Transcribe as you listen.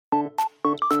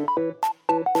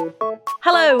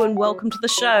Hello and welcome to the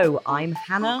show. I'm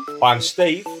Hannah. I'm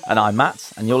Steve. And I'm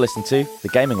Matt, and you're listening to The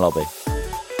Gaming Lobby.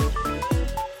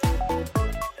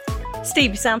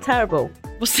 Steve, you sound terrible.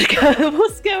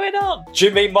 What's going on? Do you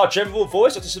mean my general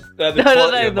voice or just the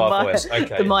quality of my voice?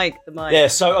 Okay. The mic. Yeah,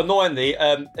 so annoyingly,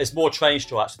 there's more train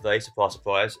strikes today,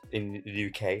 surprise, in the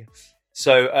UK.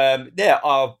 So, I'm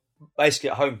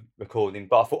basically at home recording,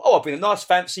 but I thought, I'll bring a nice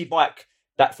fancy mic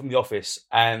back from the office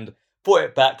and brought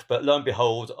it back, but lo and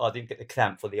behold, I didn't get the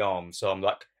clamp for the arm. So I'm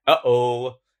like,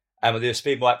 uh-oh. And the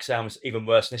speed mic sounds even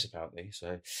worse than this, apparently.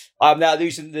 So I'm now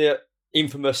using the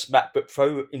infamous MacBook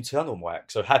Pro internal mic.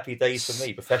 So happy days for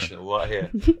me, professional right here.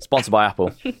 Sponsored by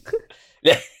Apple.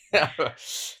 Yeah.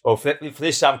 Well, for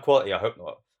this sound quality, I hope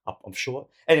not. I'm sure.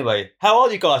 Anyway, how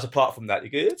are you guys apart from that? You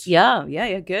good?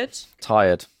 Yeah, good.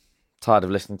 Tired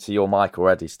of listening to your mic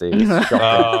already, Steve. It's shocking.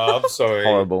 I'm sorry.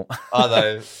 Horrible. I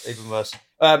know, even worse.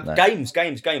 No. Games.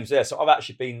 Yeah, so I've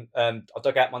actually been. I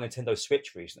dug out my Nintendo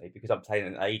Switch recently because I'm playing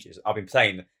it in ages. I've been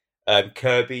playing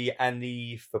Kirby and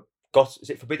the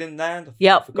Forbidden Land?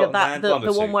 Yep, Forgotten Land?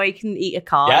 the one where you can eat a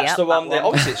car. Yeah, that's the one there.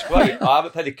 Obviously, it's great. I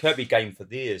haven't played a Kirby game for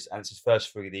years, and it's his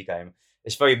first 3D game.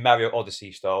 It's very Mario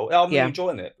Odyssey style. I'm really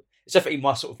enjoying it. It's definitely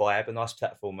my sort of vibe, a nice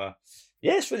platformer.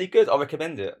 Yeah, it's really good. I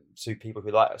recommend it to people who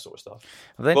like that sort of stuff.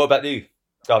 What about you?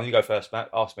 Go on, you go first, Matt.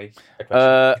 Ask me a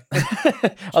question.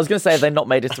 I was going to say, have they not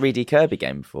made a 3D Kirby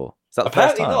game before? Is that the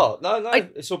Apparently first time? not. No,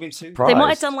 it's all been 2D. They might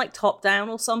have done like top down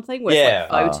or something where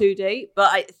it's like 2D,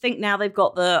 but I think now they've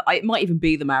got it might even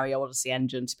be the Mario Odyssey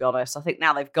engine, to be honest. I think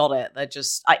now they've got it. They're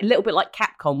just a little bit like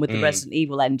Capcom with the Resident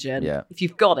Evil engine. Yeah. If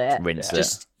you've got it, Rinse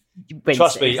just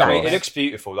Trust me, exactly. I mean, it looks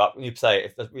beautiful. Like when you play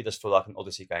it, it really does feel like an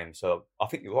Odyssey game. So I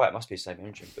think you're right. It must be the same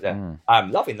engine. But yeah, I'm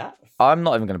loving that. I'm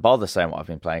not even going to bother saying what I've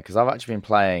been playing because I've actually been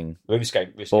playing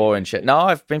RuneScape. boring shit. No,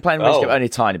 I've been playing RuneScape only a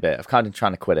tiny bit. I've kind of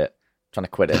trying to quit it. Trying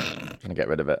to get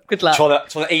rid of it. Good luck. Trying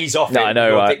to ease off. No, I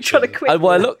know, right? Trying to quit.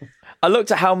 I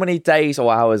looked at how many days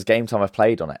or hours game time I've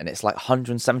played on it, and it's like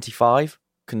 175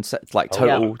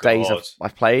 total days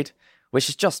I've played, which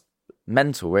is just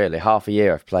mental, really. Half a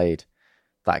year I've played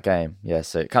that game. Yeah,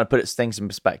 so it kind of puts things in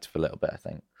perspective a little bit, I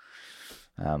think.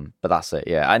 But that's it.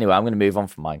 Yeah. Anyway, I'm going to move on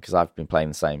from mine because I've been playing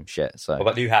the same shit. So what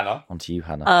about you, Hannah? On to you,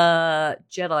 Hannah.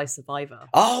 Jedi Survivor.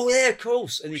 Oh yeah, of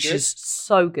course. Which is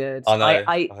so good. I know.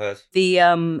 I heard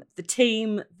the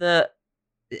team that.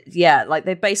 Yeah, like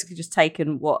they've basically just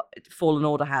taken what Fallen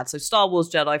Order had. So Star Wars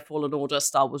Jedi Fallen Order,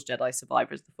 Star Wars Jedi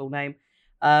Survivor is the full name.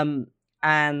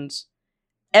 And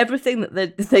everything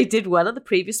that they did well at the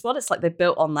previous one, it's like they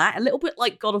built on that. A little bit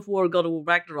like God of War and God of War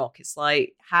Ragnarok. It's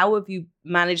like, how have you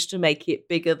managed to make it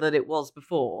bigger than it was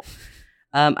before?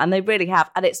 And they really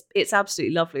have. And it's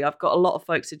absolutely lovely. I've got a lot of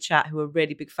folks in chat who are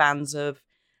really big fans of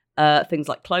things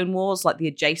like Clone Wars, like the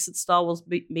adjacent Star Wars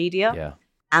media. Yeah.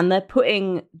 And they're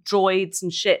putting droids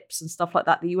and ships and stuff like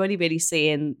that you only really see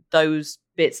in those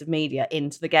bits of media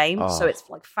into the game. Oh. So it's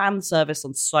like fan service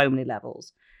on so many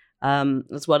levels,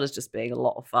 as well as just being a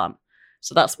lot of fun.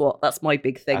 So that's my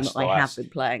big thing that I have been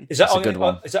playing. Is that a good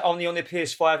one? Is that only on the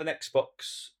PS5 and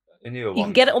Xbox? You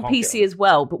can get it on PC as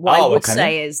well, but what I would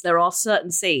say is there are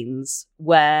certain scenes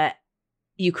where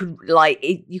you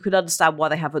could understand why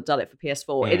they haven't done it for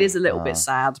PS4. It is a little bit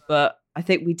sad, but I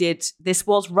think this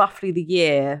was roughly the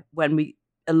year when maybe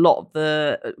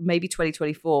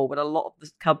 2024, when a lot of the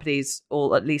companies,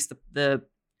 or at least the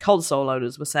console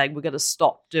owners, were saying we're going to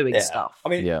stop doing stuff. I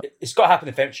mean, it's got to happen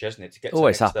eventually, hasn't it? To get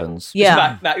always to the next happens. Level.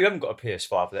 Yeah, Matt, you haven't got a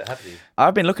PS5 yet, have you?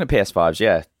 I've been looking at PS5s,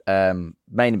 yeah.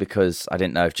 Mainly because I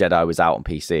didn't know if Jedi was out on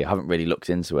PC. I haven't really looked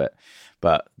into it,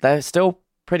 but they're still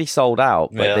pretty sold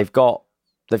out. But they've got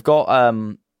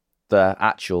the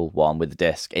actual one with the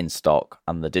disc in stock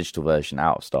and the digital version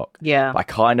out of stock. Yeah. But I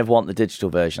kind of want the digital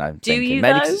version, I'm thinking. You,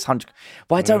 Maybe though? because it's 100...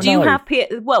 Well, I don't know. Do you have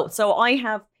so I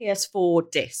have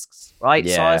PS4 discs, right?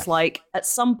 Yeah. So I was like, at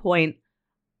some point,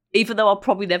 even though I'll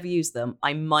probably never use them,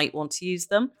 I might want to use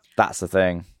them. That's the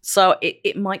thing. So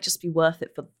it might just be worth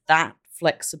it for that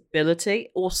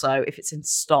flexibility. Also, if it's in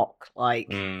stock, like...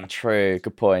 True,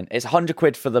 good point. It's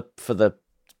 £100 for the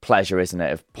pleasure, isn't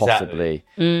it, of possibly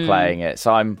playing it.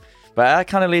 So but that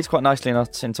kind of leads quite nicely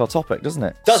into our topic, doesn't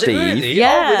it? Does Steve? it really?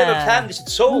 Yeah. Oh, we never planned this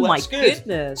at all. Oh, That's my good.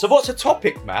 goodness. So what's the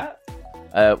topic, Matt?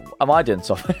 Am I doing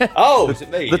topic? Oh, is it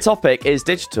me? The topic is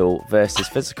digital versus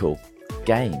physical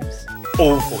games.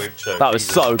 Awful intro. That was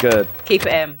so good. Keep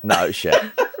it in. No shit.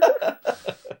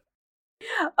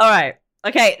 All right.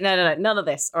 Okay, no, none of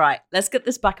this. All right, let's get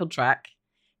this back on track.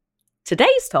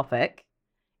 Today's topic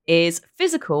is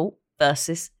physical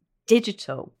versus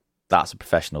digital. That's a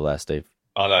professional there, Steve.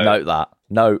 I know. Note that.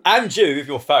 No. And you with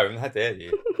your phone, how dare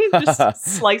you?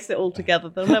 Just slice it all together.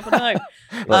 They'll never know.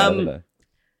 Well,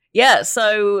 Yeah,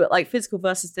 so like physical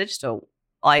versus digital.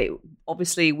 We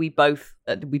both.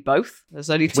 There's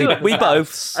only two. We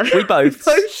both.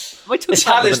 It's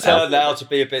Hannah's turn now to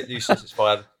be a bit useless. It's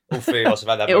fine. All three of us have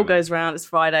had that. It all goes round. It's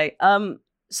Friday.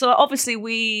 So obviously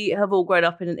we have all grown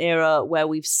up in an era where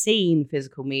we've seen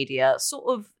physical media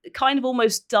sort of kind of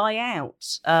almost die out.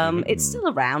 It's still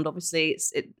around, obviously,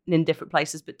 it's in different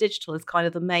places, but digital is kind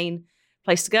of the main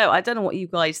place to go. I don't know what you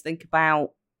guys think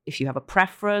about, if you have a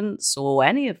preference or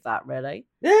any of that, really.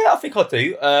 Yeah, I think I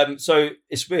do. So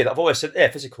it's weird. I've always said,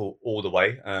 physical all the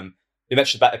way. You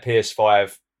mentioned about the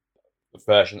PS5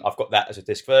 version. I've got that as a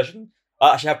disc version.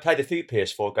 I actually have played a few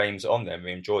PS4 games on them and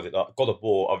enjoyed it. Like God of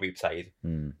War, I replayed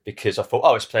because I thought,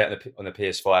 let's play it on the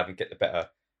PS5 and get the better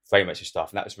frame rates and stuff.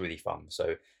 And that was really fun.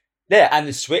 So, yeah, and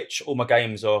the Switch, all my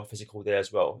games are physical there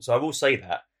as well. So I will say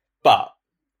that. But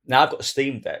now I've got a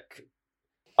Steam Deck.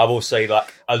 I will say,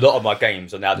 like, a lot of my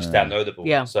games are now just downloadable.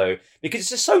 Yeah. So, because it's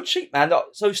just so cheap, man.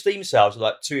 So Steam sales are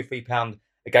like £2 or £3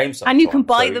 a game sometimes. And you can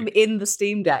buy them in the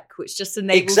Steam Deck, which just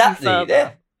enables you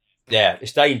further. Yeah,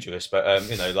 it's dangerous, but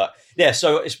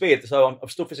so it's weird. So I'm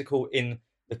still physical in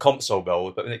the console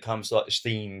world, but when it comes to like the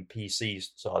Steam PC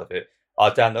side of it, I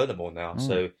download them all now.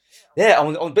 So yeah, I'm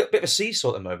on a bit of a seesaw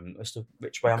at the moment as to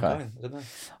which way I'm going. I don't know.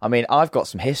 I mean, I've got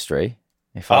some history.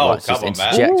 If I'd like to just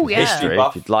interject with history,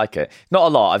 if you'd like it. Not a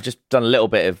lot. I've just done a little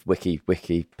bit of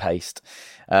wiki paste.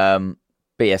 But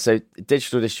yeah, so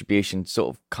digital distribution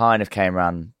sort of kind of came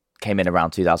in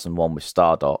around 2001 with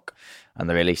Stardock. And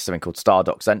they released something called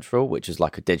Stardock Central, which is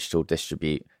like a digital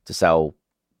distribute to sell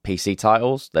PC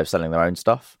titles. They were selling their own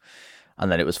stuff.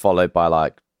 And then it was followed by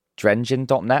like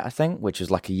Drengen.net, I think, which is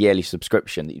like a yearly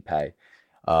subscription that you pay.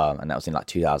 And that was in like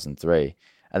 2003.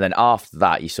 And then after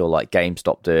that, you saw like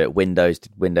GameStop do it, Windows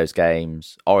did Windows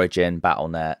games, Origin,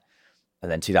 Battle.net. And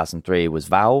then 2003 was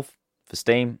Valve for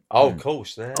Steam. Oh, of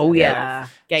course. Oh, yeah.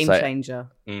 Game changer.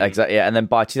 Exactly. Yeah. And then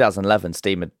by 2011,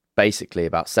 Steam had basically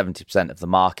about 70% of the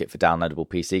market for downloadable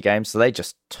PC games. So they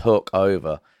just took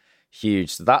over huge.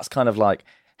 So that's kind of like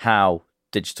how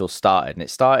digital started. And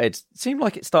it seemed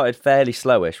like it started fairly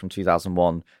slowish from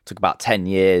 2001. Took about 10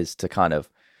 years to kind of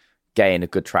gain a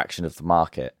good traction of the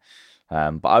market.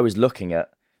 But I was looking at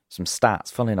some stats.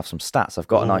 Funnily enough, some stats. I've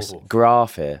got a nice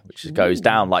graph here, which goes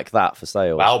down like that for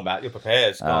sales. Wow, Matt, you're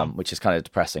prepared. Which is kind of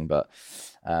depressing. But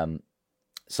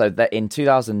so that in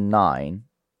 2009,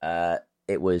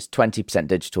 it was 20%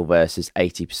 digital versus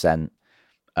 80%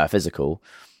 physical.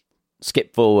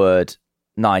 Skip forward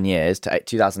 9 years to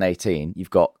 2018, you've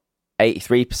got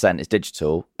 83% is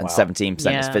digital and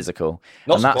 17% is physical.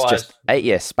 And that's just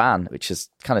 8-year span, which is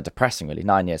kind of depressing, really.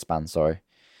 9-year span, sorry.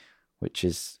 Which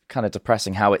is kind of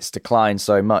depressing how it's declined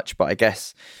so much. But I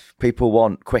guess people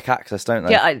want quick access, don't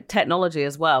they? Yeah, technology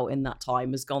as well in that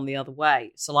time has gone the other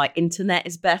way. So like internet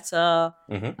is better,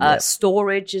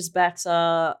 storage is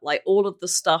better, like all of the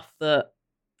stuff that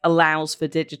allows for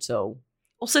digital.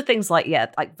 Also things like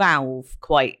Valve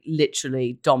quite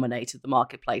literally dominated the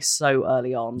marketplace so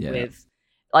early on with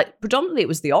like predominantly it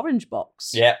was the orange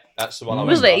box. Yeah, that's the one I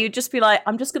wasn't it? You'd just be like,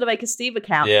 I'm just going to make a Steam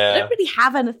account. I don't really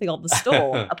have anything on the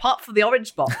store apart from the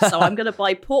orange box, so I'm going to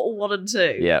buy Portal 1 and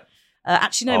 2. Yeah.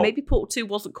 Actually, no, maybe Portal 2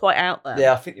 wasn't quite out there.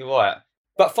 Yeah, I think you're right.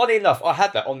 But funny enough, I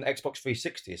had that on the Xbox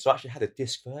 360, so I actually had a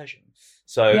disc version.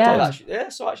 So I actually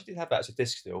did have that as a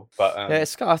disc still. But I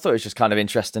thought it was just kind of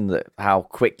interesting that how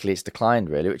quickly it's declined,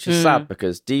 really, which is sad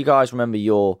because do you guys remember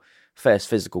your first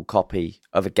physical copy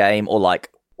of a game or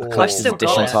like a collector's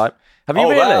edition type? Have you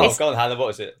really? Wow. Go on, Hannah, what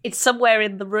is it? It's somewhere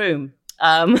in the room.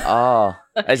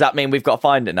 Does that mean we've got to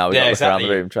find it now? We've got to look around the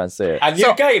room and try and see it. A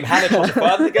new game, Hannah trying to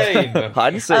find the game.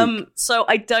 Hide and seek. So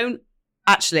I don't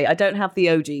have the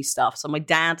OG stuff. So my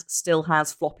dad still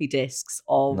has floppy disks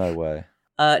of no way.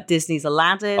 Disney's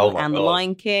Aladdin and The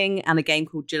Lion King and a game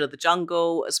called Jill of the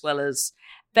Jungle, as well as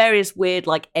various weird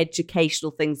like educational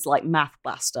things like Math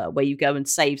Blaster, where you go and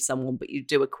save someone, but you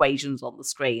do equations on the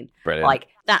screen. Brilliant. Like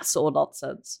that sort of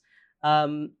nonsense.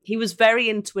 He was very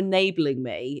into enabling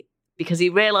me because he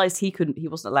realized he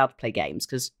wasn't allowed to play games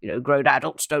because, grown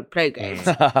adults don't play games.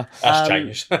 That's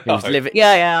changed. He was living,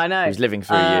 I know. He was living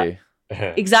through you.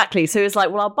 Exactly. So it's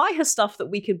like, well, I'll buy her stuff that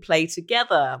we can play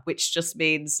together, which just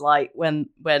means like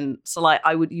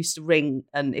I would used to ring,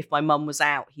 and if my mum was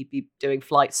out, he'd be doing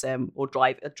flight sim or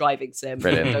driving sim.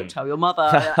 Brilliant. Don't tell your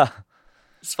mother.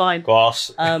 It's fine.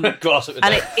 Glass. And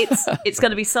it's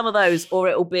going to be some of those, or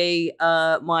it'll be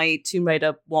my Tomb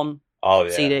Raider 1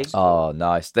 CD. Oh,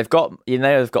 nice. They've got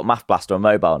Math Blaster on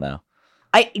mobile now.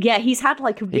 He's had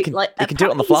like a big he can do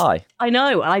it on the fly. I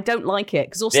know, and I don't like it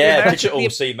because also digital.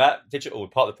 See, Matt, digital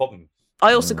part of the problem.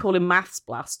 I also call him Maths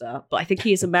Blaster, but I think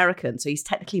he is American, so he's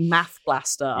technically Math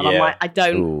Blaster. And I'm like, I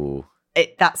don't.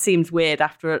 That seems weird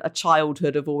after a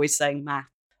childhood of always saying math.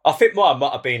 I think mine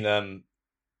might have been on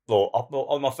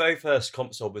my very first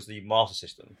console was the Master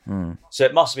System, so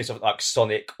it must have been something like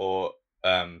Sonic or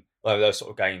one of those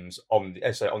sort of games on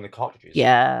the cartridges.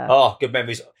 Yeah. Oh, good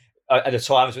memories. At the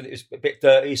times when it was a bit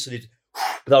dirty, so they'd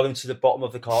blow into the bottom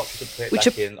of the cartridge and put it Which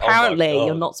back in. Apparently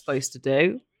you're not supposed to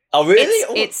do. Oh,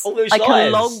 really? It's all those like lies.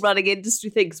 a long-running industry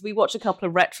thing, because we watch a couple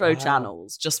of retro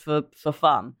channels just for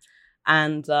fun.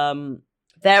 And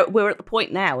we're at the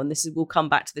point now, and we'll come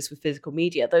back to this with physical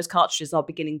media, those cartridges are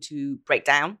beginning to break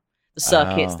down. The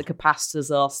circuits, the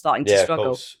capacitors are starting to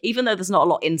struggle. Even though there's not a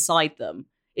lot inside them,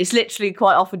 it's literally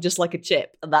quite often just like a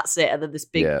chip, and that's it, and then this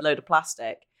big load of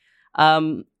plastic.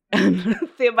 And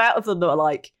the amount of them that are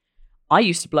like, I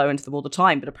used to blow into them all the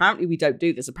time, but apparently we don't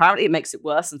do this. Apparently it makes it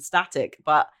worse and static,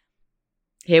 but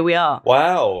here we are.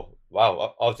 Wow. I did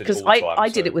it all the time. I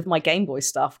did it with my Game Boy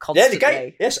stuff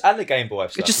constantly. And the Game Boy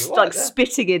stuff. Just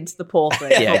spitting into the poor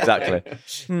thing. Yeah, exactly.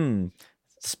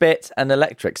 Spit and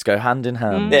electrics go hand in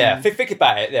hand. Yeah, think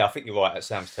about it. Yeah, I think you're right. That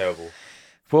sounds terrible.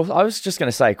 Well, I was just going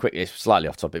to say quickly, slightly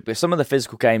off topic, but some of the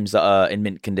physical games that are in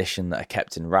mint condition that are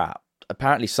kept in wrap,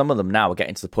 apparently some of them now are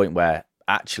getting to the point where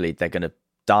actually they're going to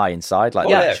die inside, like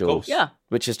the actual,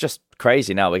 which is just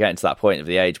crazy. Now we're getting to that point of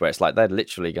the age where it's like they're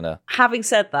literally going to. Having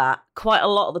said that, quite a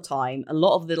lot of the time, a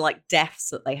lot of the like deaths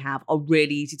that they have are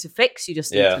really easy to fix. You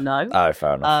just need to know. Oh,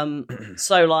 fair enough.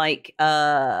 So like,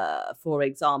 for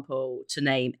example, to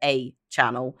name a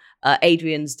channel,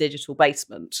 Adrian's Digital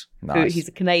Basement. Nice. He's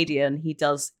a Canadian. He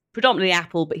does predominantly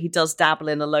Apple, but he does dabble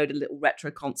in a load of little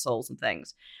retro consoles and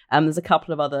things. There's a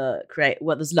couple of other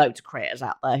there's loads of creators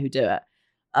out there who do it.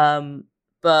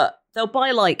 But they'll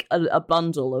buy like a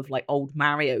bundle of like old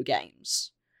Mario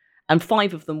games, and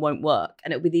 5 of them won't work,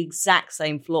 and it'll be the exact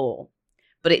same flaw,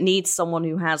 but it needs someone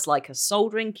who has like a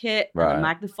soldering kit and a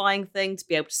magnifying thing to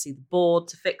be able to see the board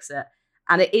to fix it.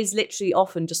 And it is literally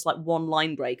often just like one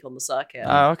line break on the circuit.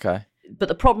 Oh, okay. But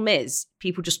the problem is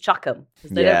people just chuck them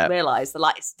because they don't realize the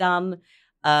light's done,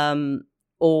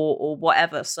 or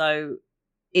whatever. So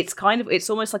it's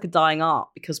almost like a dying art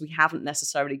because we haven't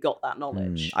necessarily got that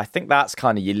knowledge. I think that's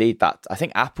kind of, you lead that. I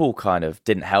think Apple kind of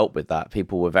didn't help with that.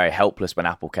 People were very helpless when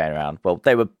Apple came around. Well,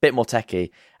 they were a bit more techie.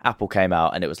 Apple came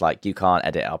out and it was like, you can't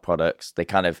edit our products. They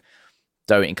kind of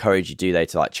don't encourage you, do they,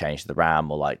 to like change the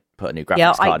RAM or like put a new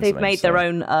graphics card. They've made their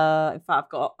own. In fact, I've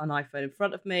got an iPhone in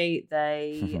front of me.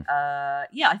 They,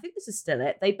 I think this is still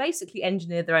it. They basically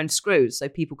engineered their own screws so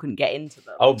people couldn't get into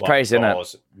them. Oh, it's crazy, isn't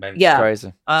it? Yeah, it's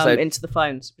crazy. Into the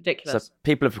phones, ridiculous. So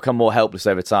people have become more helpless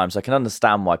over time. So I can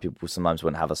understand why people sometimes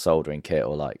wouldn't have a soldering kit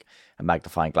or like a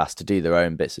magnifying glass to do their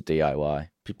own bits of DIY.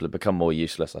 People have become more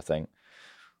useless, I think,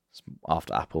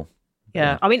 after Apple.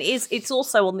 Yeah, I mean, it's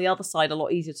also on the other side a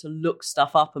lot easier to look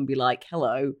stuff up and be like,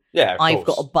 "Hello, I've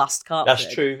got a bust cartridge."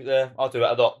 That's true. Yeah, I'll do it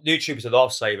a lot. YouTube is a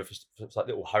lifesaver for like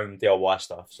little home DIY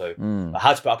stuff. So I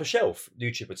had to put up a shelf.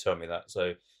 YouTube would tell me that.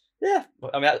 So yeah,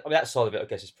 I mean that side of it, I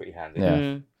guess, is pretty handy. Yeah.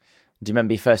 Do you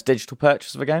remember your first digital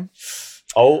purchase of a game?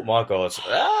 Oh my god!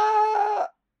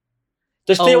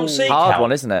 Does DLC hard count?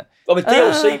 One, isn't it? I mean,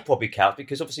 DLC probably counts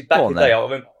because obviously back in the day,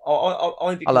 I'll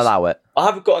allow it. I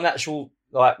haven't got an actual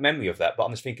memory of that, but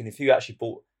I'm just thinking if you actually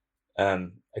bought a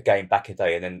game back in the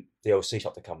day and then DLC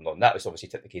started coming on, that was obviously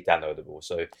technically downloadable.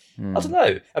 So I don't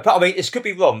know. I mean, this could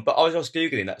be wrong, but I was just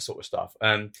googling that sort of stuff.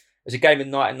 There's a game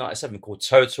in 1997 called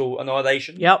Total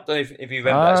Annihilation. Yep. I don't know if you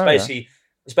remember that.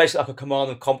 It's basically like a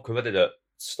Command and Conquer Predator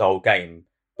style game,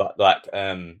 but like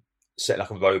set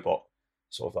like a robot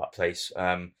sort of like place.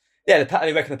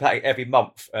 They reckon every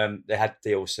month they had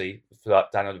DLC for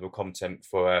like downloadable content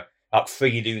for like 3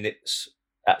 units,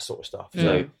 that sort of stuff.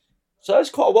 So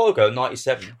it's quite a while ago,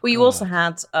 97. Well, you also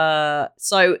had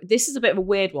so this is a bit of a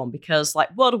weird one because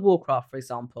like World of Warcraft, for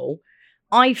example,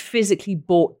 I physically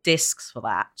bought discs for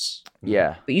that.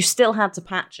 Yeah. But you still had to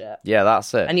patch it. Yeah,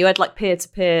 that's it. And you had like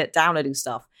peer-to-peer downloading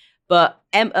stuff. But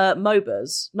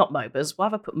MOBAs, not MOBAs, why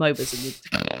have I put MOBAs in the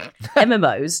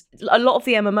MMOs? A lot of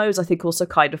the MMOs, I think, also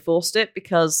kind of forced it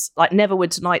because like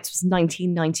Neverwinter Nights was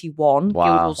 1991.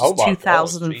 Wow. Guild Wars was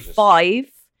 2005.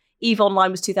 EVE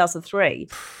Online was 2003.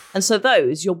 And so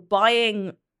those, you're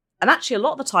buying... And actually, a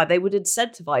lot of the time, they would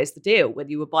incentivize the deal when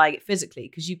you were buying it physically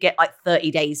because you get like 30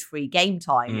 days free game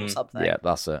time or something. Yeah,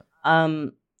 that's it.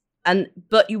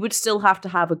 But you would still have to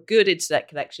have a good internet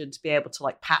connection to be able to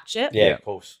like patch it. Yeah, of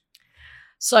course.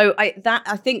 So I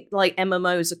think like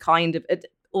MMOs are kind of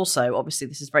also obviously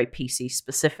this is very PC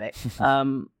specific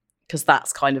because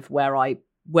that's kind of where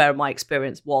my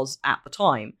experience was at the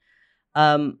time.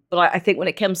 But I think when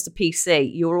it comes to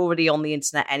PC, you're already on the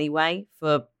internet anyway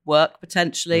for work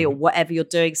potentially, or whatever you're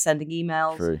doing, sending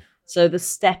emails. True. So the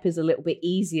step is a little bit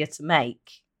easier to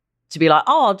make, to be like,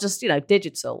 oh, I'll just,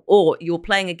 digital. Or you're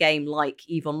playing a game like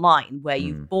EVE Online where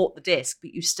you've bought the disc,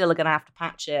 but you still are going to have to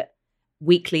patch it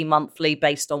weekly, monthly,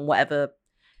 based on whatever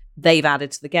they've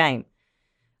added to the game.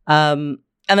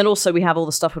 And then also we have all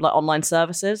the stuff with like online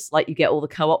services, like you get all the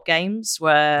co-op games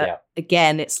where,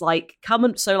 again, it's like,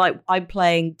 I'm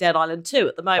playing Dead Island 2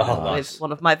 at the moment with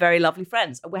one of my very lovely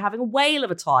friends, and we're having a whale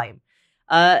of a time.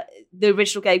 The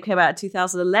original game came out in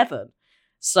 2011.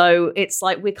 So it's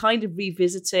like we're kind of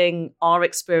revisiting our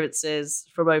experiences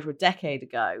from over a decade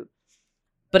ago.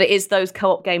 But it is those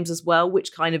co-op games as well,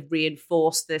 which kind of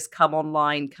reinforce this come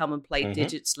online, come and play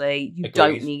digitally. You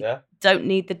don't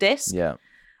need the disc. Yeah.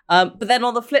 But then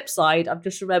on the flip side, I've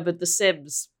just remembered The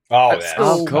Sims at school.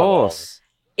 Oh, of course.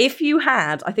 If you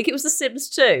had, I think it was The Sims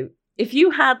 2, if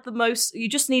you had you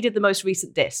just needed the most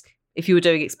recent disc if you were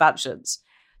doing expansions.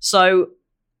 So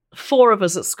 4 of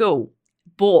us at school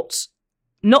bought,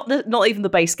 not even the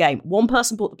base game. One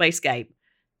person bought the base game.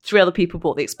 3 other people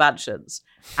bought the expansions.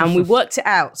 And we worked it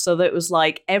out so that it was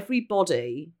like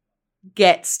everybody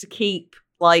gets to keep,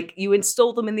 like, you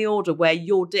install them in the order where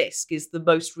your disc is the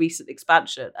most recent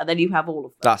expansion, and then you have all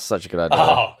of them. That's such a good idea.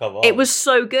 Oh, come on. It was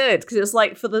so good because it was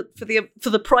like for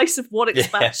the price of one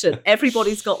expansion,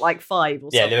 everybody's got like 5 or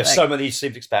something. Yeah, there are so many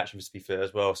Sims expansions to be fair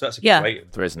as well. So that's a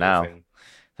great. There is now.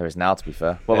 There is now, to be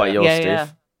fair. What about yours, Steve? Yeah.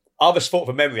 I was thought of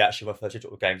a memory actually my first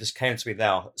digital game just came to me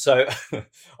now. So I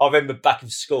remember back in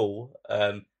school,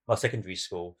 my secondary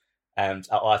school, and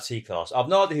our IT class. I've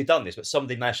no idea who done this, but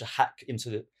somebody managed to hack into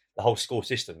the whole school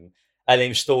system and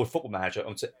installed Football Manager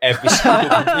onto every single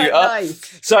computer.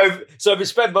 Nice. So we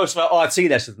spent most of our IT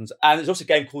lessons, and there's also a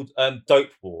game called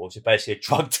Dope Wars, which is basically a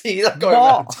drug dealer going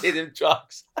around dealing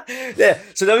drugs. Yeah.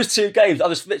 So those 2 games, I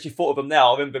just literally thought of them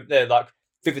now. I remember they're like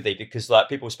vividly because like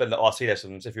people spend the RT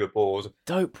lessons if you were bored.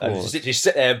 Dope and Wars. just literally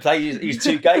sit there and play these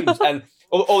 2 games, and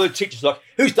all the teachers were like,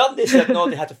 "Who's done this?" They have no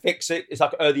idea how to fix it. It's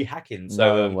like early hacking.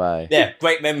 So No way. yeah,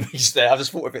 great memories there. I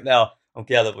just thought of it now. I'm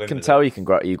glad I can tell you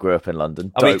grew up in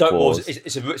London. I mean, Dope Wars.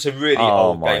 It's a really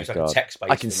old game. It's like a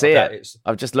text-based. I can see it.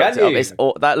 I've just looked it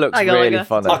up. That looks really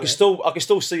fun. I can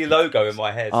still see the logo in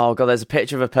my head. Oh god, there's a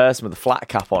picture of a person with a flat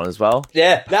cap on as well.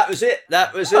 Yeah, that was it.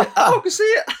 Oh, I can see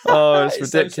it. Oh, it's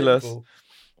ridiculous. So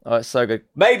oh, it's so good.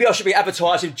 Maybe I should be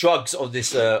advertising drugs on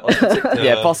this.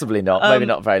 Yeah, possibly not. Maybe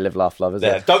not very live, laugh, love, is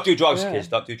it? Don't do drugs, kids.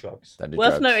 Don't do drugs.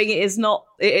 Worth noting, it is not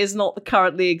the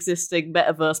currently existing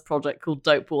metaverse project called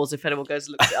Dope Wars. If anyone goes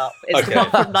and looks it up, it's the one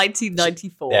from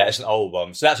 1994. Yeah, it's an old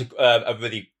one. So that's a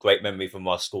really great memory from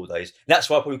my school days. And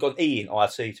that's why I probably got an E in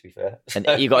IT. To be fair,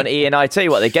 and you got an E in IT.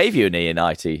 What, they gave you an E in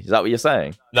IT? Is that what you're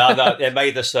saying? No, they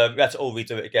made us. We had to all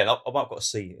redo it again. I might have got a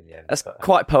C in the end. That's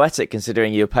quite poetic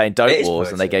considering you were playing Dope Wars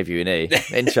and they gave you an E.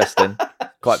 Interesting.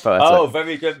 Quite poetic. Oh,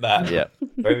 very good, Matt. Yeah,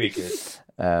 very good.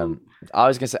 I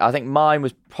was going to say, I think mine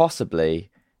was possibly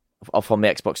from the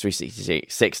Xbox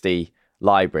 360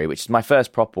 library, which is my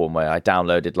first proper one where I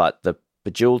downloaded like the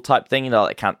Bejeweled type thing,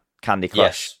 like Candy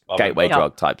Crush gateway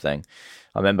drug type thing.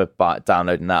 I remember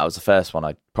downloading that. It was the first one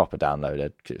I proper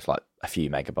downloaded because it was like a few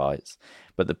megabytes.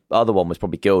 But the other one was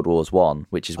probably Guild Wars 1,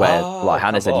 which is where, like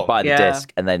Hannah said, you buy the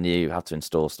disc and then you have to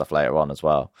install stuff later on as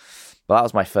well. But that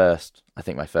was my first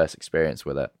experience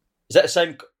with it. Is that the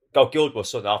same Guild Wars?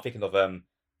 So now I'm thinking of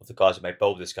the guys who made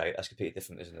Baldur's Gate. That's completely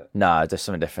different, isn't it? No, there's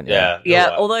something different. Yeah.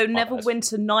 Right. Although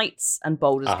Neverwinter Nights and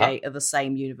Baldur's Gate are the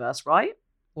same universe, right?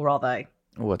 Or are they?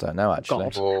 Oh, I don't know, actually.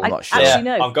 God. I'm not sure. Actually,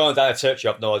 no. I'm going down a church.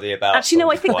 I have no idea about. Actually,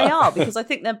 no, I think they are, because I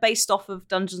think they're based off of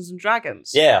Dungeons and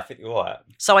Dragons. Yeah, I think you're right.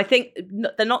 So I think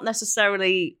they're not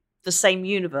necessarily the same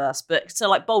universe, but so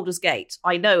like Baldur's Gate,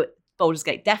 I know Baldur's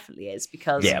Gate definitely is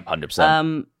because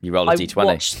 100%. You roll a D20. I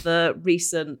watched the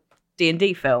recent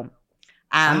D&D film,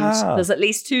 and there's at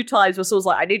least 2 times where someone's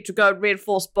like, I need to go and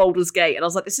reinforce Baldur's Gate, and I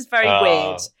was like, this is very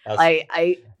weird.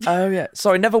 Oh yeah,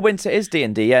 sorry. Neverwinter is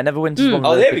D&D. Yeah, Neverwinter is one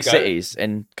of the big cities,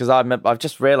 and because I've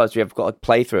just realised we have got a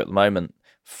playthrough at the moment.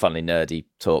 Funny nerdy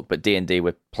talk, but D&D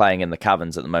we're playing in the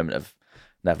caverns at the moment of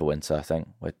Neverwinter. I think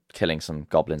we're killing some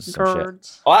goblins and some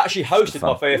shit. I actually hosted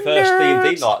my very first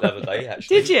D&D night the other day.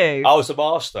 Actually, did you? I was a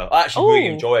master. I actually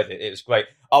really enjoyed it. It was great.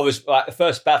 I was like the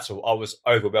first battle. I was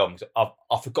overwhelmed.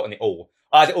 I've forgotten it all.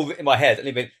 I had it all written in my head, and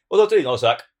even what was I doing? I was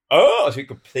like, I was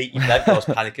completely blank. I was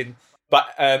panicking. But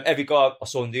every guy I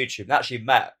saw on YouTube, and actually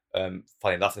Matt,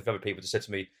 funny enough, the other people just said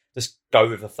to me, just go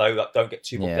with the flow, like, don't get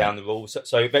too bogged down the rules.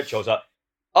 So eventually I was like,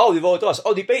 oh, they rolled dice.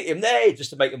 Oh, they beat him.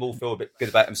 Just to make them all feel a bit good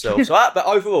about themselves. But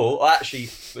overall,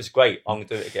 it was great. I'm going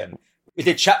to do it again. We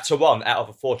did chapter 1 out of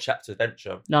a 4-chapter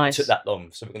adventure. Nice. It took that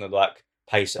long, so we're going to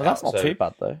pace it out. That's not too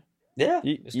bad though. Yeah.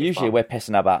 Usually we're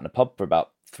pissing about in a pub for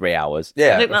about 3 hours.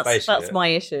 Yeah, I think that's my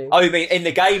issue. Oh, you mean in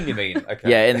the game? You mean? Okay.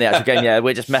 Yeah, in the actual game. Yeah,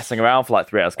 we're just messing around for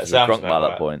 3 hours because we're drunk by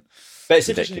that point. But it's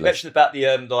interesting you mentioned about the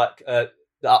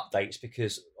updates,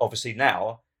 because obviously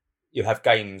now you have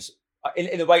games.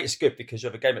 In a way, it's good because you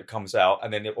have a game that comes out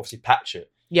and then they obviously patch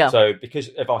it. Yeah. So because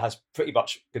everyone has pretty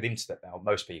much good internet now,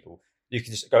 most people, you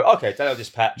can just go, okay, download this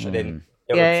patch and then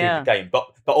it'll improve the game.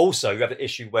 But also you have the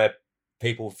issue where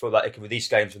people feel like they can release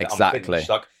games when they're unfinished.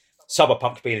 Like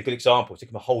Cyberpunk being a good example. It took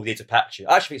them a whole year to patch it.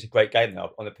 I actually think it's a great game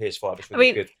now on the PS5. It's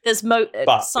really good. There's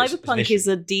Cyberpunk is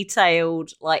a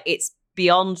detailed, it's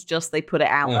beyond just they put it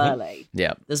out early.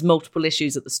 Yeah. There's multiple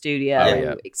issues at the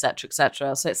studio, et cetera, et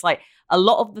cetera. So it's a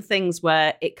lot of the things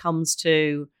where it comes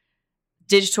to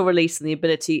digital release and the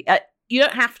ability, you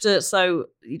don't have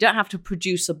to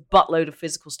produce a buttload of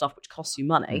physical stuff which costs you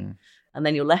money, and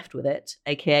then you're left with it,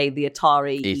 aka the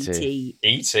Atari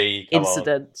ET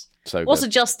incident. So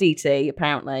wasn't just ET,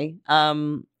 apparently.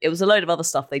 It was a load of other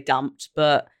stuff they dumped,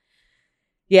 but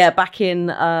yeah, back in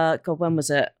when was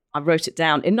it? I wrote it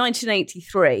down. In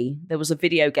 1983, there was a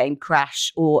video game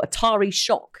crash, or Atari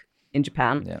shock, in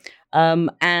Japan. Yeah.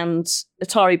 And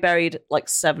Atari buried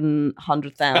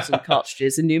 700,000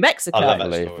 cartridges in New Mexico.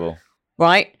 Unbelievable.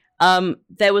 Right?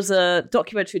 There was a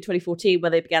documentary in 2014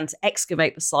 where they began to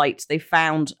excavate the site. They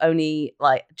found only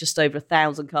just over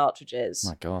 1,000 cartridges.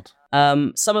 My God.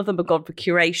 Some of them have gone for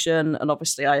curation, and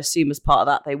obviously I assume as part of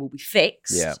that they will be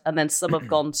fixed. Yeah. And then some have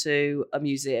gone to a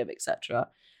museum, etc.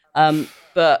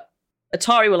 But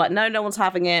Atari were like, no one's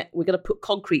having it. We're going to put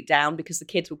concrete down because the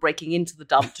kids were breaking into the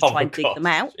dump to try and dig them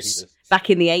out. Jesus. Back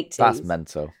in the 80s. That's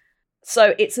mental.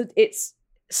 So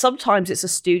sometimes it's a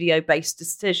studio-based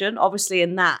decision. Obviously,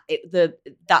 in that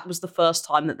was the first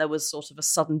time that there was sort of a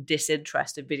sudden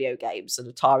disinterest in video games,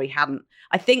 and Atari hadn't.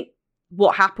 I think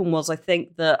what happened was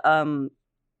that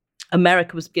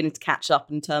America was beginning to catch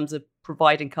up in terms of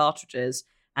providing cartridges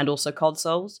and also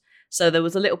consoles. So there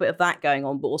was a little bit of that going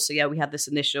on, but also, we had this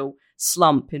initial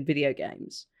slump in video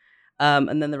games,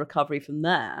 and then the recovery from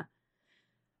there.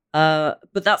 But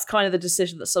that's kind of the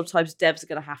decision that sometimes devs are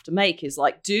going to have to make, is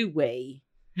do we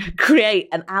create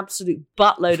an absolute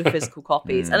buttload of physical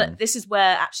copies? And this is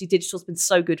where actually digital's been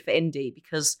so good for indie,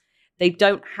 because they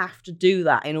don't have to do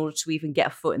that in order to even get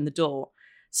a foot in the door.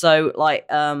 So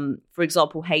for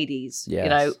example, Hades,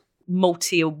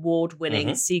 multi-award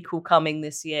winning sequel coming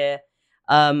this year.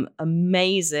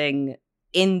 Amazing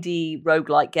indie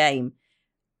roguelike game.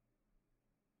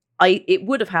 It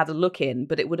would have had a look in,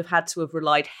 but it would have had to have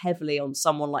relied heavily on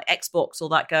someone like Xbox or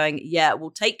that going,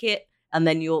 we'll take it, and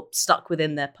then you're stuck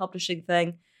within their publishing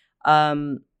thing.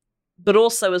 But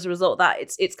also as a result of that,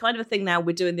 it's kind of a thing now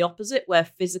we're doing the opposite, where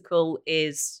physical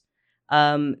is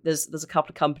there's a couple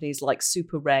of companies like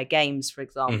Super Rare Games, for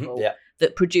example,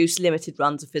 that produce limited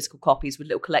runs of physical copies with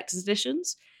little collector's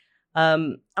editions.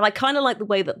 And I kind of like the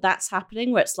way that that's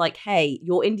happening, where it's hey,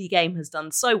 your indie game has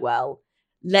done so well,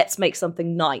 let's make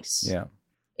something nice. Yeah.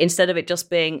 Instead of it just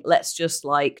being, let's just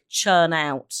churn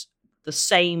out the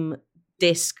same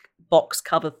disc box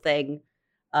cover thing,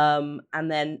 and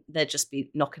then they'd just be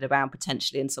knocking around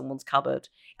potentially in someone's cupboard.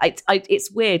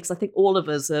 It's weird, because I think all of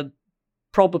us are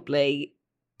probably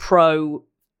pro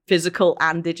physical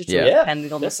and digital,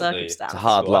 depending on the circumstance. It's a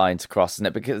hard line to cross, isn't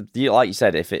it? Because, like you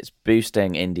said, if it's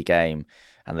boosting indie game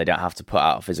and they don't have to put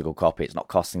out a physical copy, it's not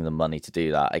costing them money to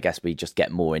do that. I guess we just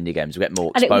get more indie games, we get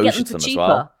more exposure to them cheaper as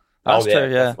well. That's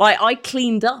true, yeah. I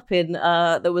cleaned up in,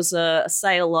 there was a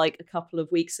sale a couple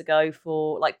of weeks ago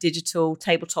for digital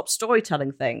tabletop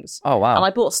storytelling things. Oh, wow. And I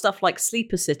bought stuff like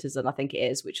Sleeper Citizen, I think it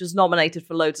is, which was nominated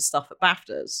for loads of stuff at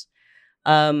BAFTAs.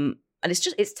 And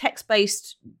it's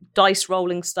text-based dice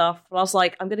rolling stuff. And I was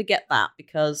like, I'm going to get that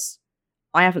because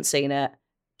I haven't seen it.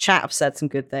 Chat have said some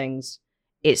good things.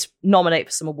 It's nominated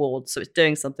for some awards, so it's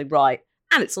doing something right.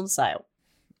 And it's on sale.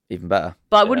 Even better.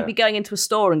 But I wouldn't be going into a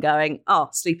store and going,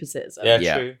 Sleeper Citizen.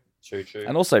 Yeah. True.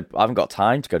 And also, I haven't got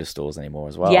time to go to stores anymore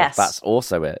as well. Yes. That's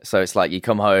also it. So it's you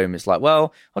come home, it's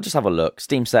I'll just have a look.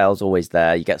 Steam sale's always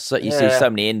there. You see so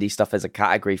many indie stuff. There's a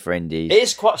category for indies. It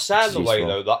is quite sad in a way,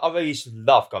 though. I really used to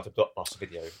love going to Blockbuster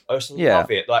Video. I used to love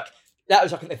it. That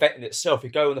was an event in itself. You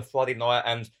go on a Friday night,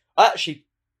 and I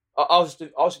was just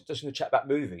going to chat about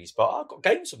movies, but I've got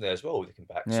games from there as well looking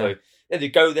back. Yeah. So then you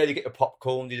go there, you get your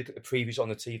popcorn, you look at the previews on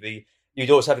the TV. You'd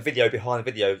always have a video behind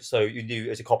the video, so you knew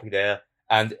there's a copy there.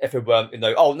 And if it weren't,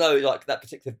 oh no, that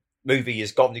particular movie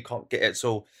is gone, you can't get it at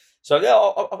all. So yeah,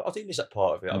 I do miss that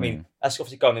part of it. I mean, that's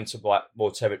obviously gone into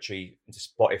more territory into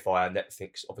Spotify and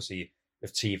Netflix, obviously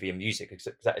with TV and music, because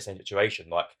that is the situation.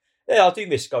 I do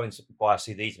miss going to buy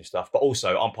CDs and stuff, but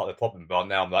also I'm part of the problem. But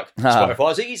now I'm like,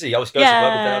 Spotify's easy. I was going to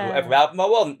download whatever album I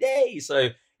want. Yay! So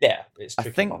yeah, it's tricky.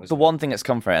 I think the one thing that's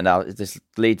come from it, and now this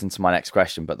leads into my next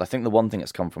question, but I think the one thing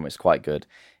that's come from it is quite good,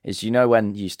 is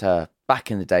when you used to, back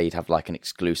in the day, you'd have like an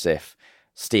exclusive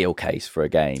steel case for a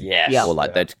game. Yes. Or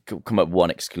like they'd come up with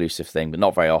one exclusive thing, but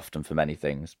not very often for many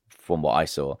things, from what I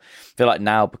saw. I feel like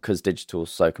now, because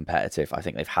digital's so competitive, I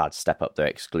think they've had to step up their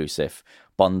exclusive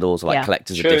bundles or like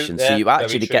collector's editions. So you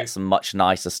actually get some much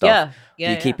nicer stuff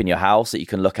you keep in your house that you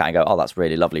can look at and go, oh, that's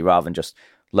really lovely, rather than just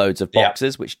loads of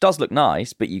boxes, which does look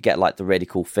nice, but you get like the really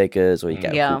cool figures, or you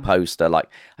get a cool poster. Like,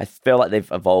 I feel like they've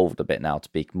evolved a bit now to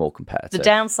be more competitive. The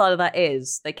downside of that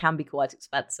is they can be quite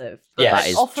expensive. Yeah, that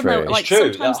is often true. Like, it's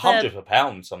true. Sometimes £100 a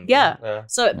pound. Yeah.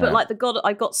 So, but like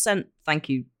I got sent. Thank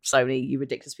you, Sony. You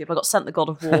ridiculous people. I got sent the God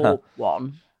of War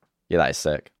one. Yeah, that is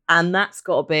sick. And that's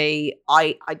got to be.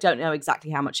 I don't know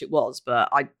exactly how much it was, but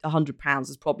 £100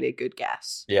 is probably a good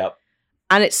guess. Yeah.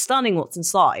 And it's stunning what's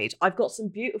inside. I've got some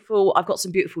beautiful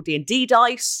D&D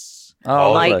dice.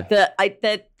 Oh, like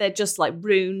they're just like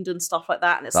runed and stuff like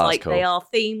that. And it's like cool. They are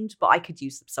themed, but I could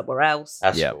use them somewhere else.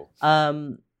 That's cool.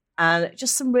 And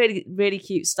just some really, really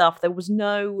cute stuff. There was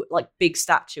no like big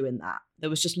statue in that. There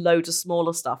was just loads of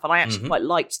smaller stuff. And I actually quite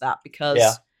liked that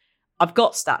because I've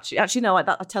got statue. Actually, no, I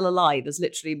tell a lie. There's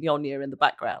literally Mjolnir in the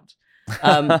background.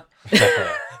 Yeah.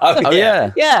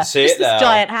 See just it now. This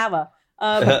giant hammer.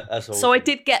 Awesome. So I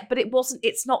did get, but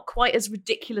it's not quite as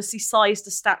ridiculously sized a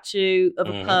statue of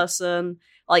a person.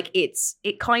 Like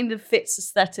it kind of fits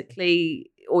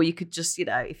aesthetically, or you could just,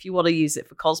 if you want to use it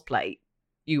for cosplay,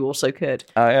 you also could.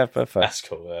 Oh yeah, perfect. That's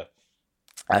cool. Yeah.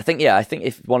 I think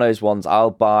if one of those ones,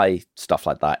 I'll buy stuff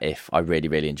like that if I really,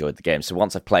 really enjoyed the game. So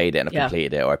once I've played it and I've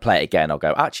completed it, or I play it again, I'll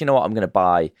go, actually, you know what, I'm going to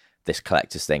buy this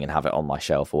collector's thing and have it on my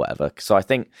shelf or whatever. So I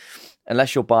think,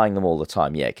 unless you're buying them all the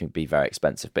time, it can be very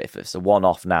expensive. But if it's a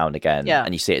one-off now and again,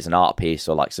 and you see it as an art piece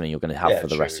or like something you're going to have for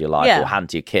the rest of your life, or hand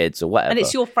to your kids or whatever, and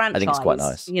it's your franchise, I think it's quite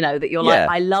nice. That you're like,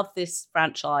 I love this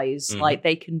franchise. Like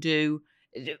they can do.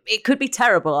 It could be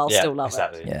terrible. I'll still love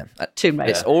it. Yeah, Tomb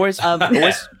Raider. It's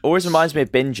always reminds me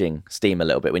of binging Steam a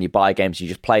little bit. When you buy games, you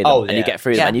just play them and you get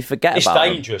through them and you forget about them.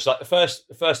 It's dangerous. Like the first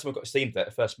time I got Steam Deck,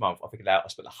 the first month, I figured out I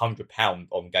spent £100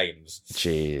 on games.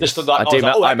 Jeez, just like,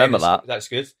 I remember that. That's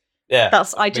good. Yeah,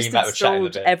 I just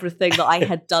installed everything that I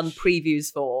had done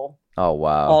previews for. Oh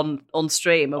wow! On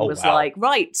stream and was like,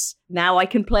 right, now I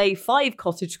can play 5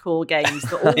 cottagecore games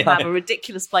that all have a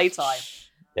ridiculous playtime.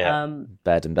 Yeah,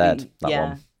 Bed. That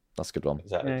one. That's a good one.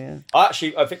 Exactly. Yeah. I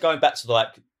think going back to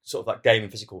like gaming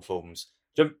physical forms.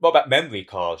 What about memory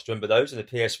cards? Do you remember those in the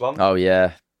PS1? Oh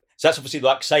yeah. So that's obviously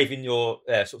like saving your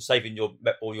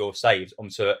all your saves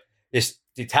onto this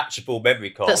detachable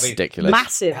memory card. That's ridiculous.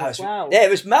 Massive as well. Yeah, it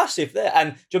was massive there.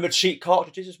 And do you remember cheat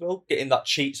cartridges as well? Getting like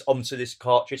cheats onto this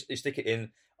cartridge, you stick it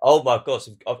in. Oh my god!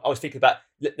 So I was thinking about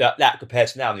that compared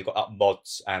to now, and you've got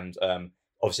mods and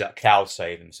obviously that cloud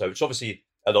saving. So it's obviously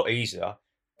a lot easier.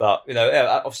 But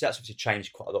obviously that's obviously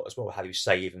changed quite a lot as well. How you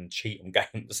save and cheat on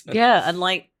games. Yeah, and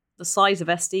like the size of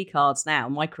SD cards now,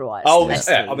 micro SD. Oh,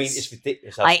 yeah. I mean, it's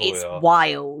ridiculous. It's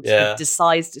wild. Yeah. The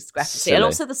size discrepancy, Silly. and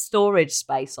also the storage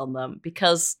space on them.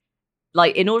 Because,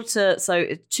 like, in order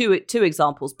to two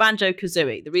examples,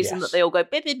 Banjo-Kazooie. The reason that they all go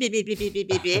beep beep beep beep beep beep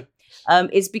beep beep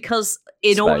is because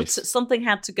in order to something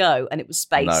had to go, and it was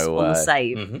space on the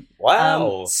save. Mm-hmm.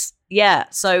 Wow.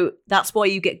 So that's why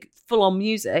you get full on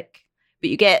music. But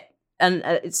you get, and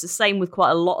it's the same with quite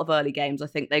a lot of early games. I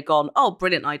think they've gone, oh,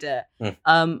 brilliant idea.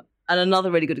 And another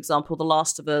really good example, The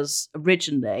Last of Us,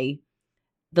 originally,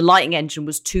 the lighting engine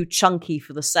was too chunky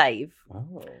for the save.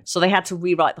 Oh. So they had to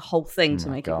rewrite the whole thing to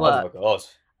make it work. Oh,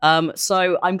 my God.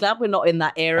 So I'm glad we're not in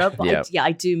that era. But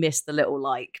I do miss the little,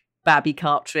 like, Babby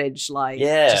cartridge,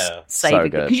 just saving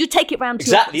it. Because you take it round to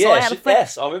exactly. So I had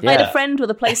a friend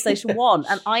with a PlayStation 1,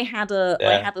 and I had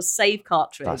a save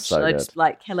cartridge. That's so I just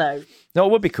hello. No,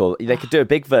 it would be cool. They could do a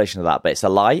big version of that, but it's a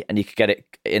light, and you could get it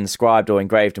inscribed or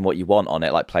engraved in what you want on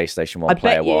it, like PlayStation 1,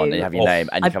 Player 1, and you have your name,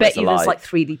 and you I bet you there's like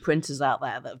 3D printers out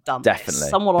there that have done Definitely. This.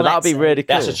 Someone but that would be really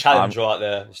cool. That's a challenge right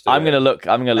there. I'm going to look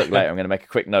later. I'm going to make a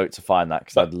quick note to find that,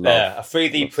 because I'd love a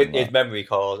 3D printed memory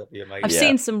card. That'd be amazing. I've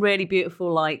seen some really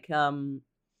beautiful,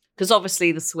 because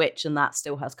obviously the Switch and that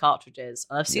still has cartridges,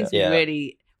 and I've seen some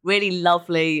really, really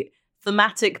lovely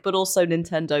thematic, but also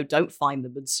Nintendo don't find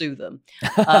them and sue them,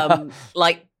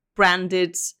 like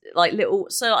branded, like little.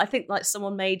 So I think like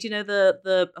someone made,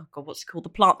 the oh god, what's it called? The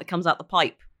plant that comes out the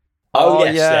pipe. Oh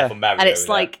yes, from Mario, and it's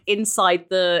like inside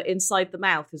the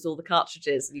mouth is all the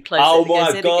cartridges, and you close it. Oh and it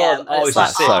goes my in god! Again,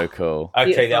 that's so cool.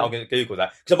 Okay, then I'm going to Google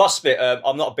that, because I must admit,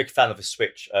 I'm not a big fan of the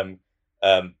Switch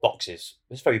boxes.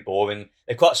 It's very boring.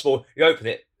 They're quite small. You open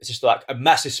it, it's just like a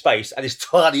massive space, and this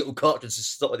tiny little cartridge is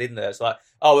slotted in there. It's like,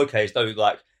 oh, okay, it's no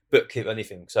like bookkeep or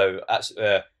anything. So that's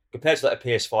compared to like a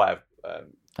PS5.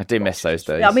 I do miss those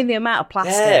days. Yeah, I mean the amount of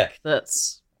plastic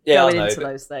that's going into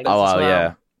those things. Oh, as well.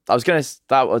 yeah.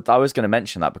 I was gonna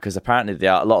mention that because apparently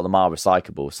a lot of them are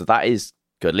recyclable, so that is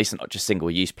good. At least not just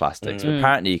single-use plastics. But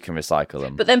apparently you can recycle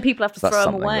them. But then people have to throw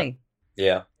them away.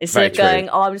 Yeah. Instead of going,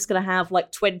 I'm just going to have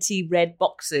like 20 red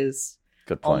boxes.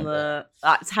 Good point. On the.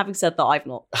 Having said that, I've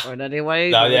not thrown any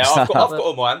away. No, yeah, I've got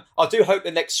all mine. I do hope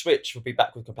the next Switch will be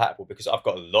backward compatible because I've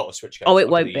got a lot of Switch games. Oh, it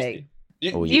won't be.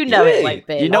 You know it won't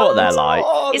be. You know what they're like.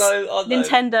 I know.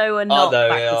 Nintendo are not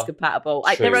backwards compatible.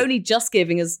 They're only just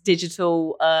giving us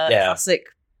digital classic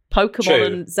Pokemon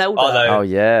and Zelda. Oh,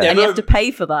 yeah. And you have to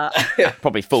pay for that.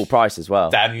 Probably full price as well.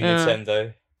 Damn you,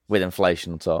 Nintendo. With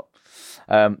inflation on top.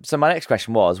 So my next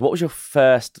question was, what was your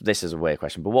first, this is a weird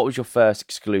question, but what was your first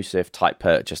exclusive type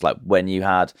purchase? Like when you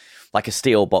had like a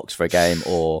steel box for a game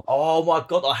or... Oh my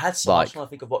God, I had some. I was trying to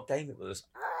think of what game it was.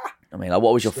 I mean, like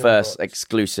what was your first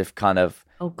exclusive kind of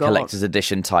collector's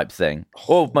edition type thing?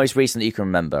 Or most recently you can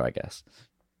remember, I guess.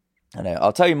 I know.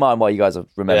 I'll tell you mine while you guys are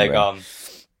remembering. Yeah,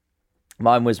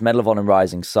 Mine was Medal of Honor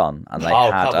Rising Sun. And they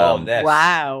had...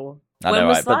 Wow. When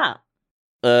was that?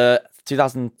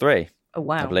 2003. Oh,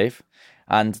 wow. I believe.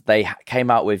 And they came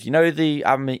out with, you know, the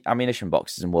ammunition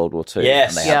boxes in World War II?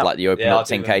 Yes. And they had like the open up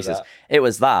tin cases. That. It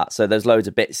was that. So there's loads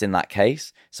of bits in that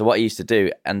case. So what I used to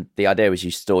do, and the idea was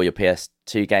you store your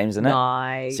PS2 games in it.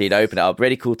 Nice. So you'd open it up,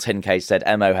 really cool tin case, said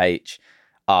MOH,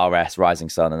 RS, Rising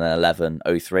Sun, and then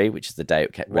 1103, which is the day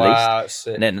it released. Wow,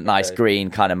 sick. And then a nice green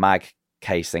kind of mag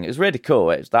case thing. It was really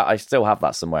cool. I still have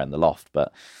that somewhere in the loft,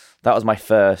 but... That was my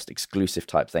first exclusive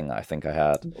type thing that I think I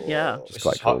had. Yeah. It's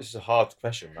quite cool. This is a hard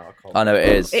question. I know it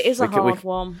is. It is a hard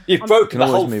one. You've broken the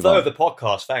whole flow of the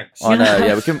podcast, thanks. I know,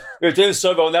 yeah. We're doing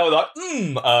so well now, we're like,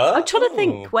 I'm trying to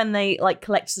think when they, like,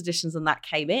 collector's editions and that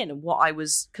came in and what I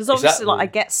was... Because obviously, like, I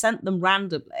get sent them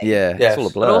randomly. Yeah, it's all a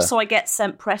blur. But also I get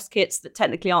sent press kits that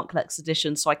technically aren't collector's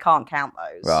editions, so I can't count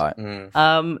those.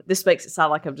 Right. This makes it sound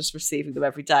like I'm just receiving them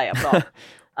every day. I'm not.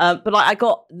 But like, I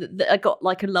got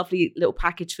like a lovely little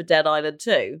package for Dead Island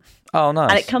 2. Oh,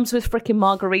 nice! And it comes with freaking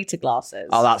margarita glasses.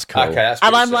 Oh, that's cool. Okay, that's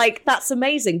and I'm sick. Like, that's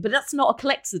amazing, but that's not a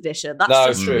collector's edition. That's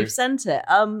just true. We've sent it.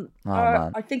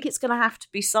 I think it's going to have to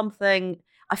be something.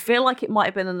 I feel like it might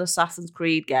have been an Assassin's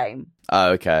Creed game.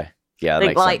 Oh, okay. Yeah, that I think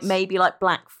makes like sense. Maybe like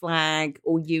Black Flag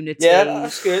or Unity. Yeah,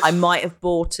 that's good. I might have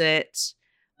bought it.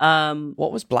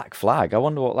 What was Black Flag? I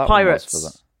wonder what that Pirates. one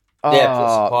was. For that. Oh, yeah,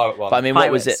 that's a pirate one. But I mean,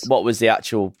 Pirates. what was the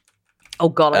actual? Oh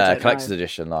God, I don't collector's know.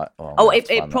 edition, like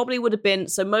it probably would have been.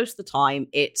 So most of the time,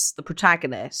 it's the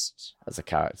protagonist as a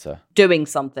character doing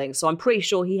something. So I'm pretty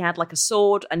sure he had like a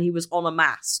sword and he was on a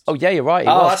mast. Oh yeah, you're right.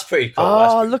 That's pretty cool.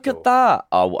 Oh, look at that.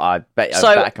 Oh, I bet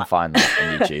I can find that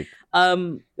on YouTube.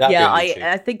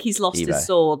 I think he's lost his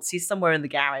swords. He's somewhere in the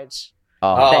garage.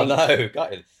 Oh no,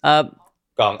 got him.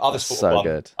 Gone. I just thought of one.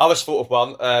 Good. I just thought of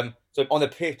one. So on the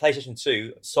PlayStation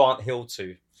 2, Silent Hill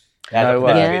 2. No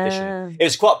way. Edition. It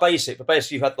was quite basic, but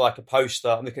basically you had like a poster.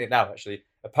 I'm looking at it now, actually.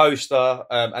 A poster,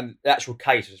 and the actual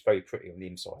case was very pretty on the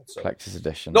inside. So. Collector's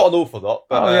edition. Not an awful lot,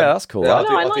 but yeah, that's cool. I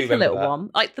like a little one,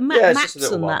 like the maps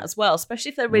and one. that as well, especially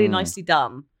if they're really nicely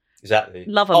done. Exactly.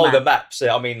 Love a map. The maps.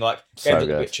 Yeah, I mean, like So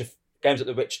games at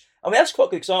the Witcher. I mean, that's quite a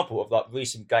good example of like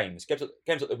recent games. Games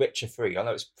like The Witcher 3. I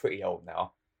know it's pretty old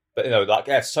now, but you know, like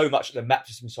they have so much of the map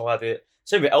system inside it.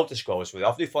 Same with Elder Scrolls. Really,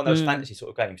 I do find those fantasy sort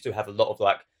of games do have a lot of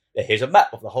like. Yeah, here's a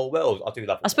map of the whole world. I do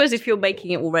love it. I suppose if you're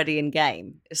making it already in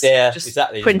game, just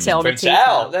exactly. Print it on a teacup.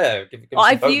 Out. Yeah, give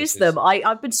I've used them.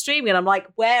 I've been streaming and I'm like,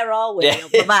 where are we on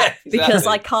the map? Exactly. Because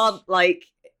I can't like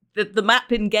the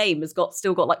map in game has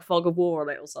still got like fog of war on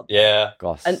it or something. Yeah.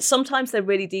 Gosh. And sometimes they're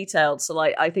really detailed. So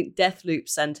like I think Deathloop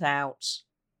sent out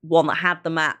one that had the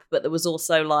map, but there was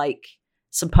also like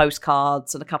some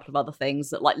postcards and a couple of other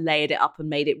things that like layered it up and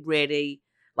made it really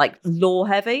like lore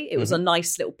heavy. It was a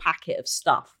nice little packet of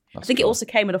stuff. I think it also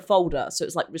came in a folder, so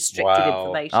it's like restricted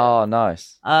information. Oh,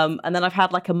 nice. And then I've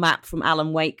had like a map from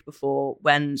Alan Wake before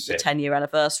when the 10-year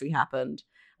anniversary happened.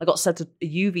 I got sent a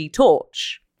UV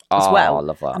torch as well. I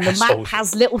love that. And the map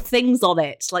has little things on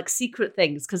it, like secret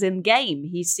things, because in game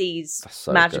he sees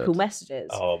magical messages.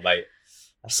 Oh, mate.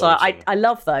 So I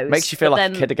love those. Makes you feel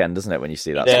like a kid again, doesn't it, when you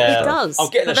see that? It does. I'll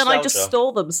get but then I just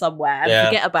store them somewhere and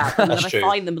forget about them. And then I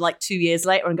find them like 2 years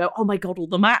later and go, oh my God, all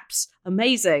the maps.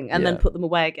 Amazing. And then put them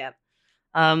away again.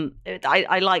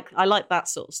 I like that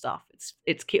sort of stuff.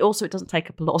 It's also it doesn't take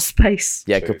up a lot of space.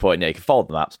 Yeah, good point. Yeah, you can fold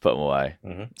the maps, put them away.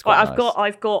 Mm-hmm.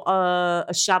 I've got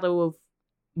a Shadow of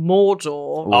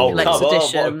Mordor collector's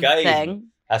edition thing.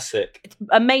 That's sick.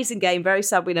 Amazing game. Very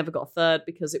sad we never got a third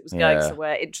because it was going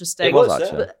somewhere interesting. It was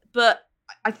actually. But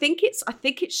I think it's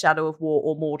Shadow of War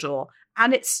or Mordor,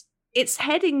 and it's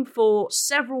heading for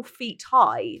several feet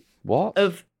high. What?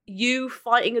 Of you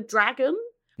fighting a dragon?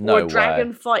 No or a dragon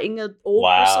way. fighting an orc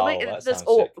or something.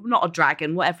 Sick. Not a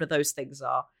dragon, whatever those things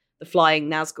are. The flying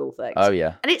Nazgul things. Oh,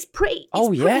 yeah. And it's pretty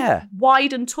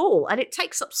wide and tall, and it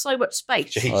takes up so much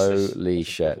space. Jesus. Holy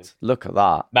shit. Look at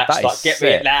that. Matt's that like, is get sick.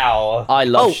 me it now. I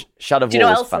love Shadow of do you know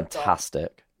War what was else I've got?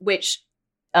 fantastic. Which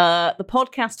the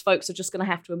podcast folks are just going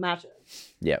to have to imagine.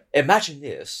 Yeah. Imagine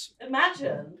this.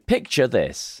 Imagine Picture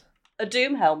this. a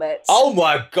Doom helmet. Oh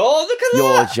my god, look at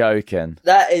You're that. joking.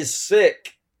 That is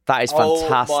sick. That is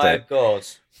fantastic. Oh my god.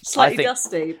 Slightly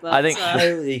dusty, but I think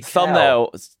Holy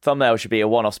cow. thumbnail should be a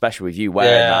one-off special with you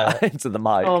wearing that into the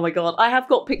mic. oh my god, I have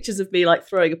got pictures of me like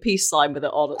throwing a peace sign with it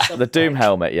on. At some The Doom point.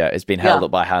 helmet, it's been held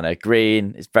up by Hannah.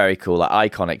 Green, it's very cool,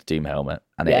 like iconic Doom helmet,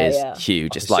 and it is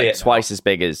huge. It's like twice as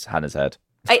big as Hannah's head.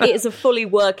 It is a fully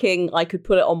working. I could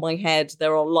put it on my head.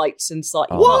 There are lights inside.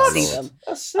 You What? can't see them.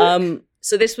 That's sick.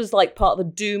 So this was like part of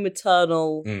the Doom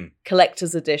Eternal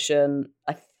Collector's Edition,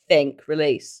 I think,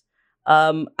 release.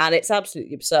 And it's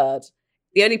absolutely absurd.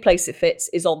 The only place it fits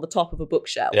is on the top of a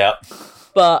bookshelf. Yeah.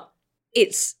 But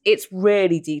it's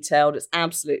really detailed. It's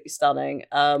absolutely stunning.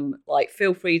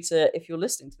 Feel free to, if you're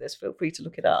listening to this, feel free to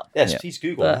look it up. Yes, please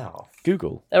Google now.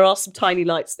 Google. There are some tiny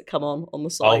lights that come on the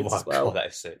sides Oh my as well. god, that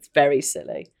is sick. It's very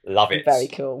silly. Love it. Very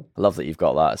cool. I love that you've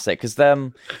got that. Sick. Because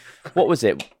what was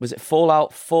it? Was it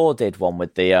Fallout 4 did one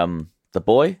with the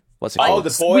boy? What's it called?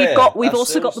 the boy. We've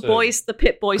also got the boys, the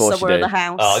Pit Boys Course you somewhere in do. the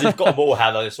house. Oh, you've got them all,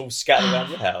 Hannah. It's all scattered around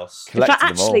your house. In fact, Collected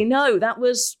them all. actually, no, that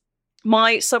was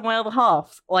my other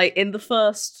half. Like in the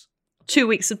first 2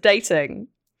 weeks of dating,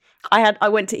 I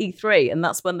went to E3, and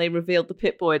that's when they revealed the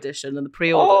Pit Boy edition and the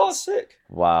pre-orders. Oh, sick.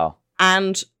 Wow.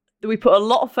 And we put a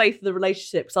lot of faith in the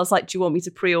relationship because I was like, "Do you want me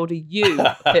to pre-order you,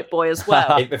 Pit Boy, as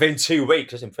well?" Within 2 weeks,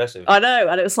 that's impressive. I know,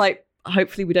 and it was like,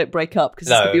 hopefully we don't break up because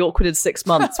it's gonna be awkward in 6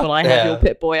 months when I have your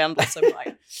Pit Boy and also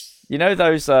mine. You know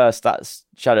those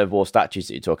Shadow of War statues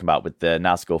that you're talking about with the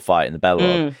Nazgul fight in the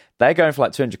Belrog? They're going for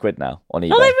like 200 quid now on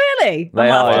eBay. Are they really? They I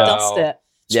might have are, to dust it.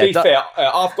 To be fair,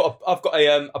 I've got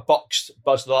a boxed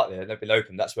Buzz Lightyear. They've been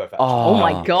opened. That's worth it. Oh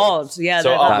my god! Yeah,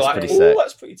 So I'm that's like, pretty sick.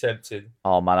 that's pretty tempting.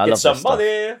 Oh man, I Get love some this stuff.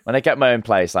 money. When I get my own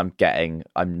place, I'm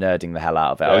nerding the hell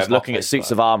out of it. I was looking at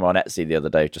suits of armor on Etsy the other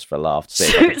day just for a laugh. To see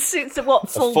if I could- suits of what?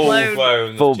 Full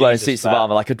blown Jesus, suits of man.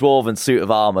 armor, like a dwarven suit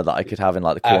of armor that I could have in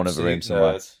like the corner of a room Absolute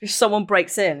somewhere. nerd. If someone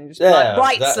breaks in, you're just Yeah, like,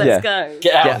 right, that- let's go.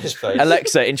 Get out Yeah. of this place.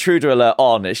 Alexa, intruder alert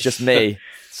on. It's just me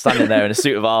standing there in a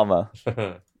suit of armor.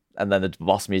 And then the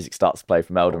boss music starts to play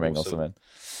from Elden Ring or Awesome. something.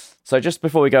 So just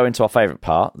before we go into our favourite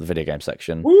part, the video game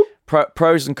section,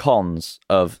 pros and cons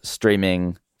of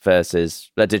streaming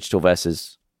versus digital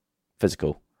versus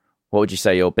physical. What would you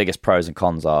say your biggest pros and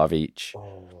cons are of each?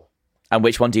 And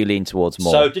which one do you lean towards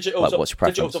more? So digital's, Like, what's your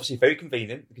preference? digital's obviously very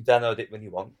convenient. You can download it when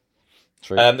you want.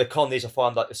 True. The con is I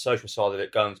find like the social side of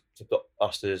it, going to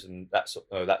blockbusters and that sort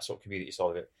of community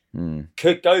side of it.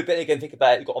 Could go, but again, think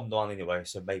about it. You've got online anyway,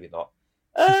 so maybe not.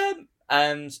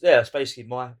 And yeah, that's basically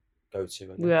my go-to.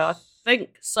 I guess. Yeah, I think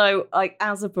so. Like,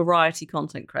 as a variety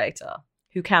content creator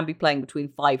who can be playing between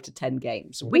 5 to 10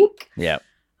 games a week, Yeah.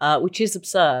 which is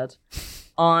absurd.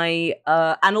 And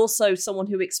also someone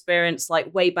who experienced,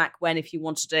 like, way back when, if you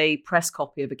wanted a press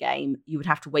copy of a game, you would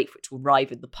have to wait for it to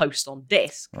arrive in the post on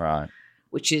disc. Right.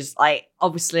 Which is, like,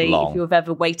 obviously, Long. if you have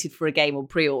ever waited for a game on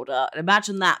pre-order,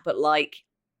 imagine that, but, like,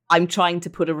 I'm trying to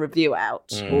put a review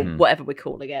out, or whatever we're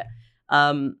calling it.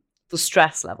 The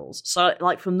stress levels. So,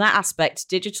 like, from that aspect,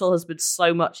 digital has been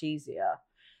so much easier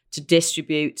to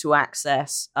distribute, to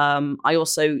access. I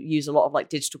also use a lot of, like,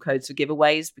 digital codes for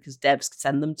giveaways because devs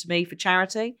send them to me for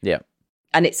charity. Yeah.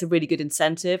 And it's a really good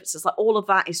incentive. So it's like all of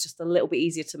that is just a little bit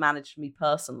easier to manage for me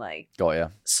personally. Got ya.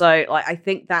 So, like, I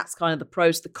think that's kind of the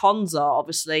pros. The cons are,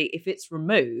 obviously, if it's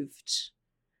removed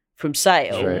from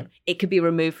sale, True. it could be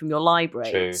removed from your library.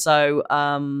 True. So,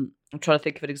 I'm trying to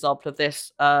think of an example of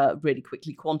this really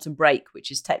quickly. Quantum Break,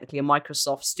 which is technically a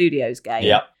Microsoft Studios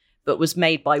game, but was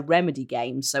made by Remedy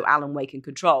Games, so Alan Wake and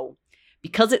Control.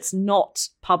 Because it's not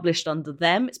published under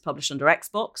them, it's published under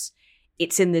Xbox.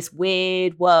 It's in this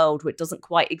weird world where it doesn't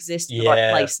quite exist in the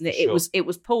right place, and it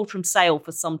was pulled from sale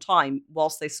for some time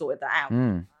whilst they sorted that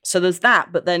out. So there's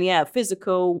that, but then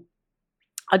physical.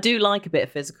 I do like a bit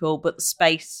of physical, but the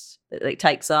space that it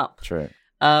takes up. True.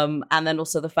 And then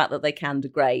also the fact that they can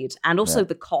degrade, and also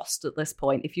the cost at this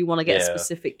point. If you want to get a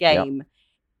specific game,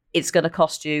 it's going to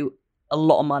cost you a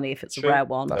lot of money if it's True. a rare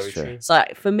one. That's true. So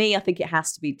for me, I think it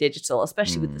has to be digital,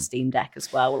 especially with the Steam Deck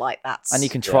as well. Like that's And you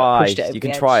can try. pushed it over You the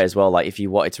can edge. try as well. Like if you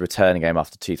wanted to return a game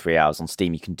after 2-3 hours on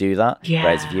Steam, you can do that. Yeah.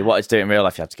 Whereas if you wanted to do it in real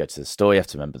life, you have to go to the store. You have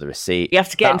to remember the receipt. You have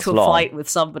to get That's into a long. fight with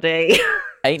somebody.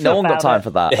 Ain't no one got about time it. for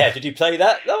that. Yeah, did you play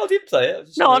that? No, I didn't play it.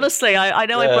 No, honestly, I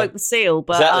know I Yeah. broke the seal,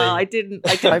 but Exactly.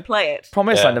 I couldn't play it.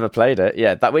 Promise Yeah. I never played it.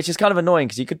 Yeah, that which is kind of annoying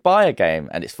because you could buy a game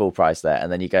and it's full price there,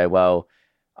 and then you go, well,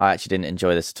 I actually didn't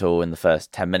enjoy this at all in the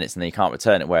first 10 minutes, and then you can't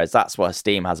return it. Whereas that's where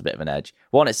Steam has a bit of an edge.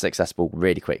 One, it's accessible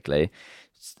really quickly.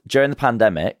 During the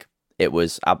pandemic, it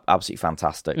was absolutely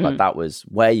fantastic. Like that was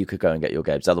where you could go and get your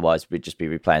games. Otherwise, we'd just be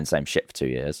replaying the same shit for 2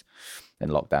 years in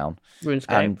lockdown. RuneScape.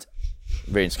 And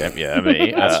RuneScape, yeah,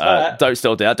 me. That's fair. Don't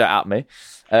still do that. Don't at me.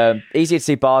 Easier to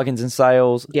see bargains and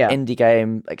sales. Yeah. Indie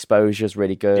game exposure is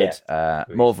really good. Yeah.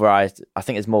 More variety. I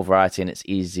think there's more variety, and it's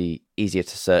easier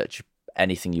to search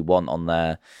anything you want on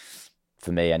there.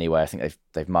 For me, anyway, I think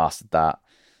they've mastered that.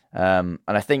 And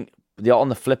I think on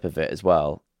the flip of it as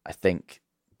well, I think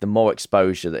the more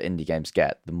exposure that indie games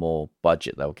get, the more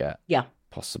budget they'll get. Yeah.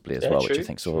 Possibly as Yeah, well, which I true.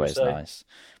 think is True always so. nice.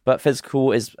 But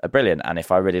physical is brilliant, and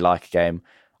if I really like a game,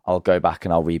 I'll go back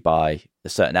and I'll rebuy the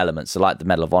certain elements. So like the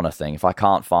Medal of Honor thing, if I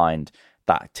can't find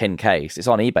that tin case, it's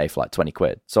on eBay for like 20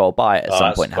 quid. So I'll buy it at some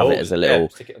that's point and have cool. it as a little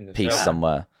Stick it in the piece shelf.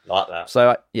 somewhere. Like that.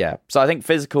 So yeah, so I think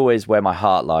physical is where my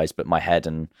heart lies, but my head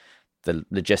and the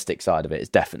logistic side of it is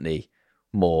definitely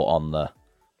more on the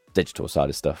digital side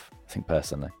of stuff, I think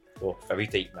personally. Oh, very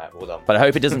deep, Matt. Well done. But I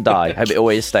hope it doesn't die. I hope it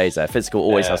always stays there. Physical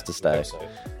always Yeah, has to stay. I think so.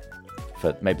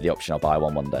 For maybe the option I'll buy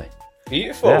one day.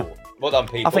 Beautiful. Yeah. Well done,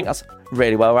 people. I think that's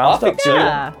really well rounded I up. think Should we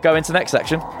so. go into the next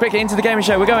section? Quickly into the gaming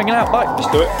show. We're going out. Bye.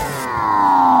 Let's do it.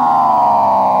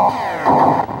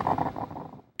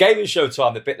 Gaming show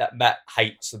time, the bit that Matt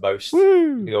hates the most.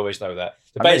 Woo. You always know that.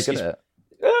 So I'm really basically, good at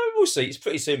it. we'll see. It's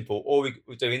pretty simple. All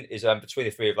we're doing is between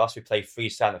the three of us, we play 3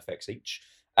 sound effects each,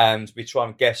 and we try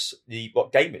and guess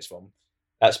what game it's from.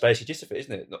 That's basically just it,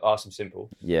 isn't it? Not ask them simple.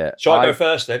 Yeah. Shall I go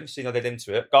first then? See how they did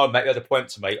into it. Go on, mate. You had a point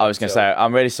to make. I was going to say,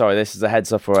 I'm really sorry. This is a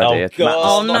heads up already. Oh, Matt's-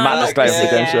 God. no, Matt's not disclaimer for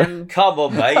the game show. again. Come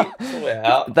on, mate. Sort it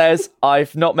out.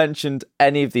 I've not mentioned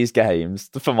any of these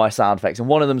games for my sound effects, and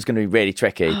one of them is going to be really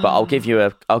tricky. But I'll give you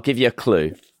a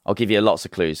clue. I'll give you lots of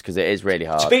clues because it is really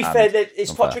hard. To be and fair, it's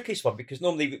quite unfair. tricky this one because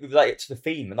normally we relate it to the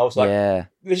theme, and I was like, Yeah.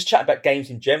 we're just chatting about games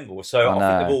in general. So I think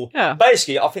know. they're all Yeah.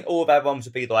 basically. I think all of our ones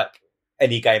would be like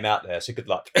any game out there. So good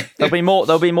luck.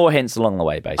 There'll be more hints along the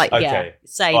way, basically. Like, yeah. Okay.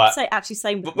 Same. Right.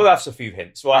 Same. But we'll have a few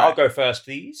hints. Right, Right. I'll go first,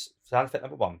 please. Sound effect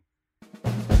number 1.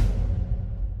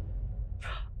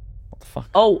 What the fuck?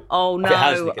 Oh I think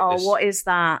Hans no. will get Oh, this. what is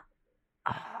that?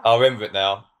 I'll remember it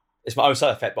now. It's my own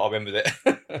sound effect, but I remembered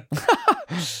it.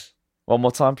 One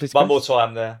more time, please. One Chris. more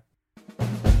time there.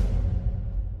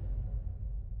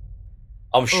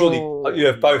 I'm sure you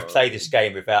have both played this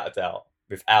game without a doubt.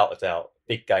 Without a doubt.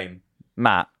 Big game.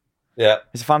 Matt, Yeah.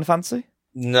 is it Final Fantasy?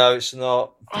 No, it's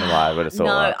not. No, I would have thought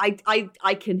No, that.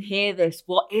 I can hear this.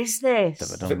 What is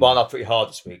this? I think mine are pretty hard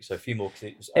this week, so a few more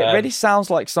clues. It really sounds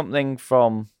like something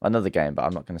from another game, but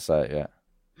I'm not going to say it yet.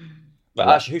 But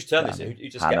actually, whose turn is it? Who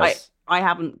just Hannah's. gets I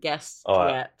haven't guessed All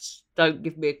right. yet. Don't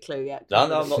give me a clue yet. No, I'm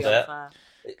not there. Unfair.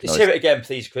 Let's hear it again,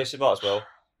 please, Chris. You might as well.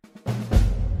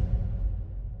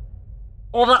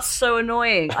 Oh, that's so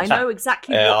annoying. I know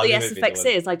exactly Yeah, what I the knew it'd be SFX the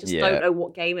one. is. I just Yeah. don't know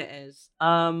what game it is.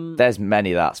 There's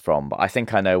many that's from, but I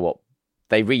think I know what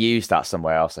they reused that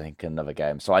somewhere else. I think in another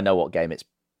game, so I know what game it's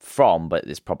from, but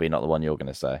it's probably not the one you're going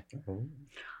to say.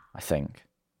 I think.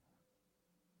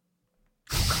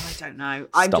 I don't know.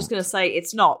 I'm just Stumped. going to say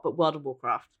it's not, but World of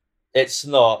Warcraft. It's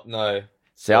not, no.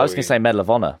 See, I was Sorry. going to say Medal of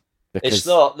Honor because It's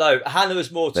not, no. Hannah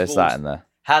was more there's towards... that in there,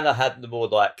 Hannah had the more,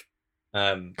 like...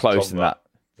 close in genre.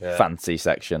 that Yeah. fancy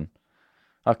section.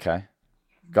 Okay,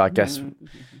 I guess you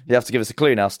have to give us a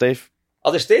clue now, Steve.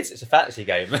 I just did. It's a fantasy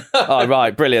game. Oh,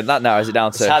 right, brilliant. That narrows it down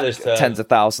It's Hannah's to turn. tens of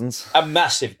thousands. A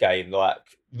massive game, like,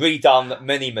 redone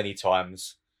many, many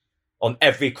times on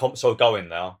every console going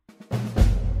now.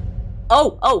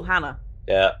 Oh, Hannah.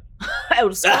 Yeah.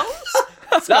 Elder Scrolls?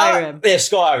 Skyrim. Yeah,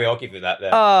 Skyrim. I'll give you that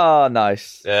there. Oh,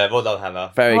 nice. Yeah, well done,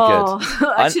 Hannah. Very good.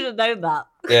 Oh, I I- should have known that.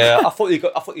 Yeah, I thought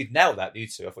you'd nailed that, you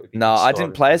two. I thought you'd be No, good I Skyrim.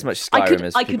 didn't play as much Skyrim I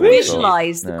as could people thought.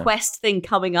 visualize the Yeah. quest thing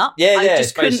coming up. Yeah, I yeah,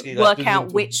 just it's basically couldn't like- work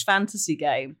out which fantasy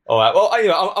game. All right. Well,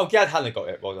 anyway, I'm glad Hannah got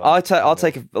it. Well done. I'll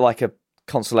take a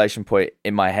consolation point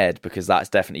in my head because that's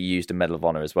definitely used in Medal of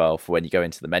Honor as well for when you go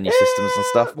into the menu systems and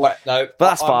stuff. Wait, no, But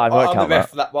that's fine, won't I'm count the ref that.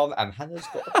 for that one, and Hannah's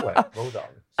got a point. Well done.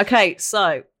 Okay,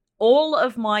 so all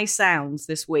of my sounds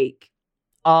this week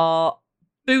are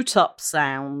boot up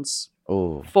sounds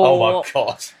Oh, for Oh my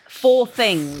god. 4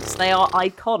 things. They are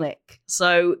iconic,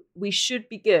 so we should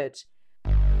be good.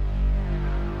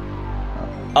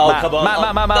 Oh, Matt, come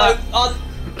on. Matt. No, oh,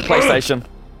 PlayStation.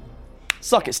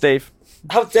 Suck it, Steve.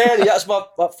 how dare you? That's my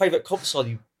favourite console,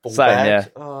 you ball Same, bag. yeah.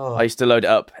 Oh. I used to load it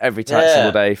up every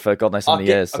single day for God knows how many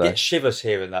years. I So. get shivers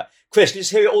hearing that. Chris, can you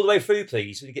just hear it all the way through,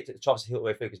 please? When you get the chance to hear it all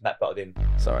the way through, because Matt butted in.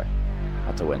 Sorry.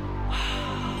 Had to win.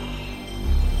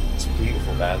 It's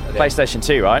beautiful, man. And then, PlayStation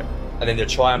 2, right? and then the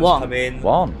triumphs One. come in.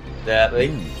 One. There,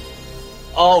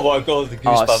 Oh my god, the Oh,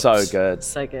 goosebumps. it's so good.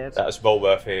 So good. That was well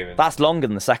worth hearing. That's longer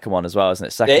than the second one as well, isn't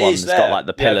it? Second It one is has got there. like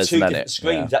the pillars two and then different it.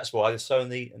 screens. Yeah. That's why there's so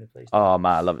neat in the place. Oh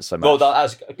man, I love it so much. Well,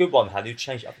 that's a good one, Han. You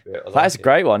changed it up a bit. That is a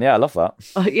great one. Yeah, I love that.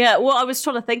 Yeah, well, I was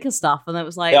trying to think of stuff, and it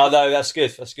was like, Yeah, I know. That's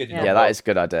good. That's good. Yeah. Yeah, that is a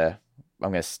good idea. I'm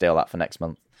going to steal that for next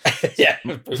month. yeah.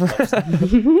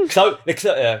 So,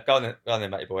 go on then,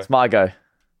 matey boy. It's my go.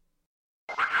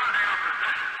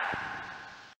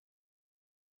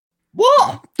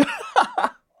 What?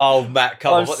 Oh, Matt,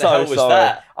 come on. I'm What the so hell was sorry.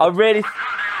 that? I really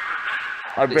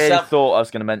sound- thought I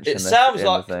was going to mention It this sounds in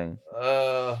like. the thing.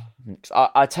 I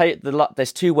I take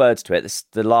there's two words to it. The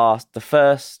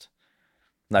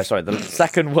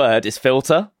second word is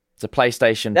filter. It's a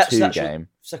PlayStation 2 game.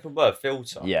 Second word,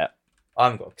 filter. Yeah. I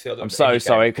haven't got a clue. I'm so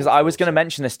sorry because I was going to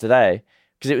mention this today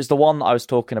because it was the one that I was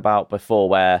talking about before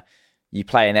where you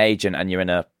play an agent and you're in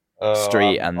a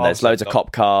street and there's loads of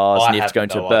cop cars and you have to go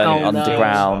into a burning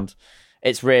underground.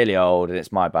 It's really old and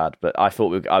it's my bad, but I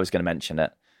thought I was going to mention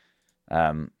it.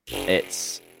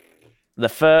 It's the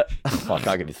first. I can't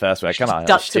give you the first word, can I?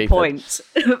 Ducked a point.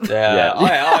 Yeah.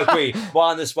 I agree.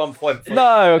 -1 point.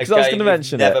 No, because I was going to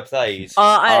mention it. Never played.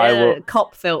 I will-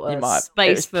 Cop filters, You might.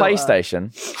 space It's filter.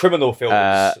 PlayStation. Criminal films.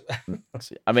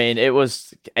 I mean, it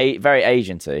was very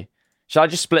agenty. Should I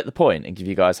just split the point and give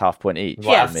you guys half point each?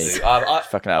 Well, Yes. Me?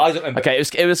 Fucking I hell. don't remember. Okay,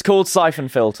 it was called Siphon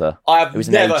Filter. I've It was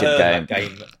an never agent heard game.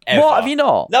 that game ever. What, have you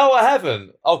not? No, I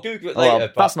haven't. I'll Google it later. Well,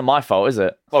 but, that's not my fault, is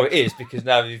it? well, it is because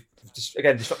now you've just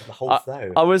again disrupted the whole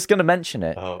flow. I was going to mention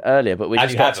it earlier, but we And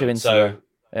just you got too haven't, into so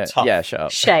tough. yeah, shut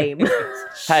up. Shame.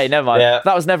 Hey, never mind. Yeah.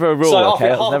 That was never a rule, So I'll okay? get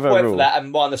That was half a never a point for rule. that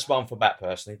and -1 for Matt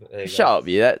personally. But there you Shut go. up,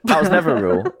 you. That was never a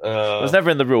rule. It was never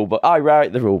in the rule book. I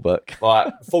write the rule book. Right,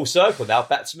 full circle now.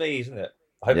 Back to me, isn't it?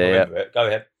 I hope Yeah, I remember it. Go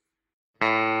ahead.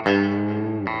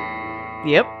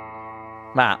 Yep.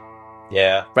 Matt,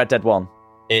 Yeah, Red Dead 1.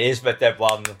 it is Red Dead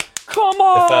 1. Come The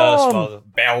on! first one.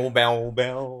 Bell.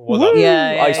 Well done.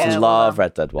 Yeah, I used to yeah, love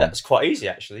Red Dead 1. That's quite easy,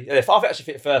 actually. And if I actually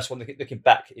think the first one, looking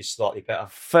back, is slightly better.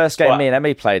 First game Right. me and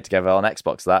Emily played together on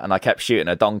Xbox, that, and I kept shooting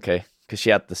a donkey because she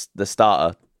had the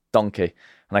starter donkey,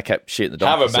 and I kept shooting the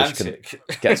How donkey. So she couldn't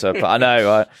romantic. get to her. But I know,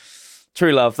 right?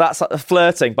 True love. That's like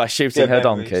flirting by shooting her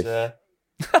donkey.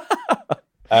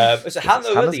 It's a hand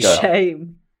already. go.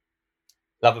 Shame.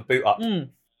 Love a boot up.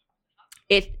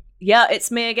 It's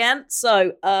me again.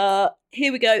 So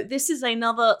here we go. This is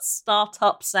another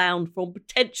startup sound from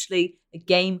potentially a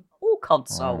game or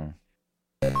console.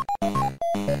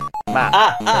 Matt,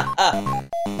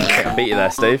 I beat you there,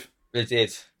 Steve. It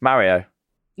did. Mario.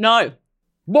 No.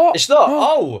 What? It's not.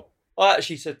 Oh, I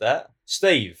actually said that.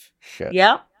 Steve. Shit.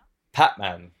 Yeah.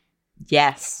 Pac-Man.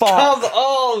 Yes. Come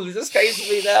on, this came to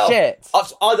me now. Shit. I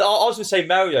was going to say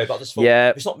Mario, but I just thought,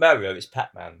 if it's not Mario, it's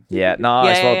Pac-Man. Yeah,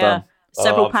 nice. Yeah, Well yeah. done.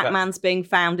 Several Oh, Pac-Mans being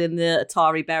found in the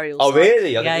Atari burial Oh, site.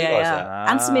 really? I Yeah, didn't yeah, realise yeah. that.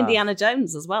 And some Indiana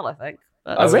Jones as well, I think.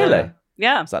 But, Oh, really?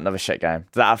 Yeah. Is that another shit game?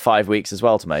 Did that have 5 weeks as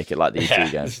well to make it like the Yeah,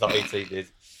 ET game? it's not ET did.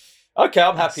 Okay,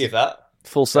 I'm happy with that.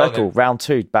 Full Go on circle. then. Round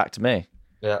 2, back to me.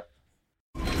 Yeah.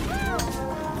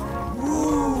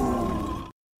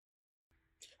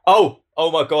 Oh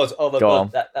my god! Oh my Go god!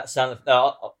 on. That sound.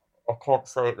 No, I can't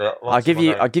say it. There. I'll give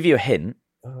you a hint.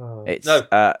 It's no.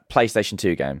 PlayStation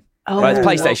 2 game. Oh, Right, it's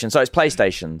PlayStation, so it's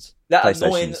PlayStation's. That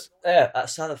annoying. PlayStation's. Yeah, that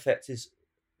sound effect is.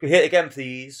 Can you hear it again,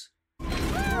 please?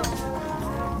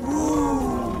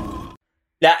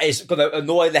 That is gonna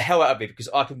annoy the hell out of me because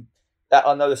I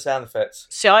know the sound effects.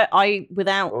 See, I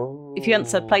without, if you hadn't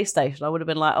said Oh. PlayStation, I would have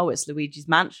been like, oh, it's Luigi's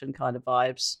Mansion kind of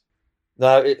vibes.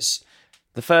 No, it's.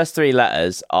 The first 3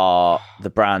 letters are the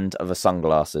brand of the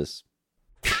sunglasses.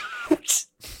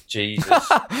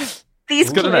 Jesus. These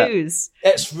Good, isn't it? clues.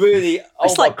 It's really. Oh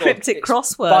It's my like God, cryptic it's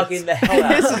crosswords. Bugging the hell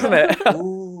out It is, of isn't me. it?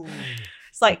 Ooh.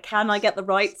 It's like, can I get the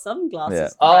right sunglasses? Yeah.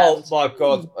 Oh brand? my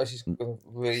god, this is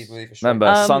really, really frustrating.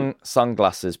 Remember,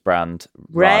 sunglasses brand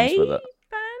rhymes with it.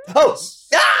 Oh,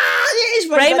 it is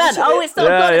Rayman. Oh, it's not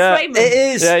God, Yeah, it's Rayman. It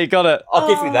is. Yeah, you got it. I'll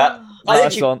give you that.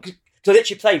 Nice one. I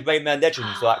literally played Rayman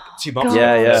Legends like 2 months ago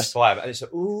Yeah, for the yeah. first time, and it's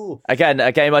like, ooh. Again,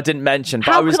 a game I didn't mention, but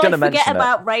How I was could going to I forget mention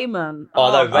about Rayman?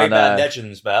 Oh no, I Rayman know.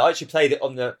 Legends, man. I actually played it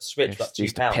on the Switch it. like It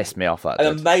used to £2. piss me off. That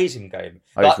An did. amazing game.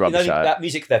 I was Like, rubbish at it. that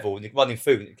music level and you're running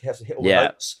through and you have to hit all Yeah. the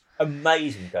notes.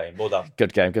 Amazing game. Well done.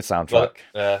 Good game, good soundtrack.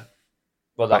 Well,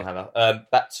 Well done, Hannah.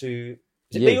 Back to...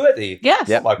 Is it me already? Yes.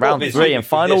 Yep. Oh, round 3 and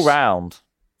final round.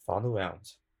 Final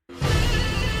round.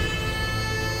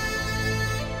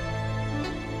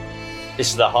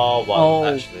 This is the hard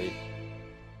one, actually.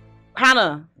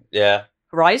 Hannah. Yeah.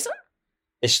 Horizon?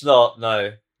 It's not,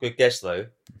 no. Good guess, though.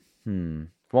 One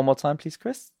more time, please,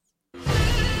 Chris.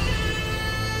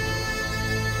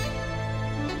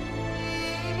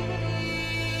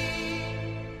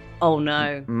 Oh,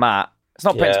 no. Matt. It's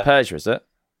not Prince of Persia, is it?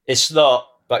 It's not,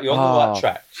 but you're on the right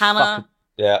track. Hannah.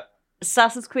 Yeah.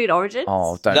 Assassin's Creed Origins?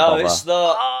 Oh, don't No, bother. it's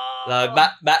not. No,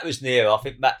 Matt was near. I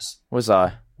think Matt's... Was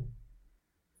I?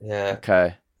 Yeah.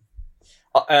 Okay.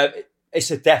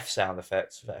 It's a death sound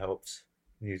effect, if that helps.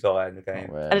 You die in the game.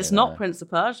 Really, And it's not Prince of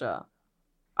Persia.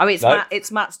 I mean,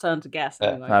 it's Matt's turn to guess.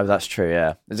 Anyway. No, that's true,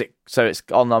 yeah. Is it? So it's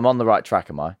I'm on the right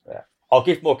track, am I? Yeah. I'll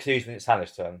give more clues when it's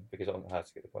Hannah's turn, because I don't know how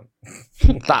to get the point.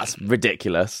 That's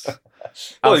ridiculous. Well,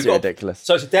 Absolutely ridiculous.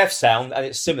 So it's a death sound, and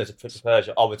it's similar to Prince of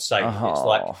Persia, I would say. It's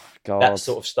like that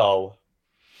sort of style.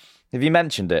 Have you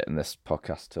mentioned it in this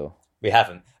podcast at all? We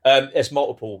haven't. There's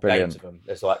multiple Brilliant. games of them.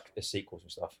 There's sequels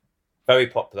and stuff. Very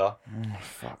popular.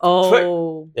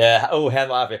 Yeah. Oh,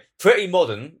 hell, I have it. Pretty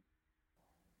modern.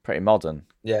 Pretty modern.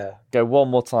 Yeah. Go one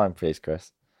more time, please,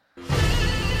 Chris.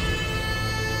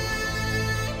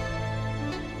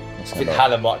 I think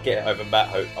Hannah might get it over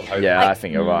Matt. I'm hoping. Yeah, I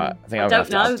think you're right. I don't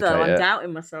know though. I'm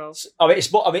doubting myself. I mean,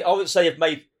 it's. I mean, I would say they've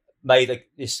made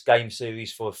this game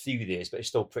series for a few years, but it's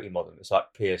still pretty modern. It's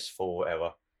like PS4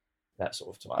 era, that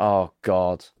sort of time. Oh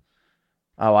God.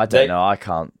 Oh, I don't know. I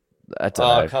can't. I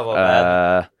don't know. Come on,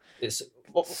 man. It's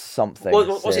something.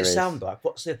 What's it sound like?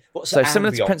 What's so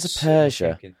similar to Prince of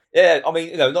Persia? Yeah, I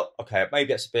mean, not okay. Maybe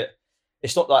that's a bit.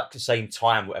 It's not like the same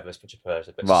time, whatever, as Prince of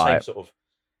Persia, but it's the same sort of.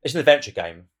 It's an adventure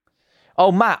game. Oh,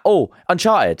 Matt. Oh,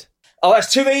 Uncharted. Oh,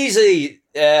 that's too easy.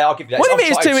 Yeah, I'll give you that. What do you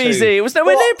mean it's too easy? It was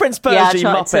nowhere near Prince of Persia, you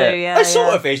muppet. It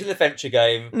sort of is an adventure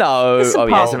game. No. It's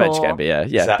yeah, it's an adventure game, but yeah.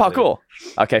 Exactly. Parkour.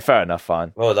 Okay, fair enough,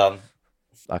 fine. Well done.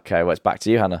 Okay, well, it's back to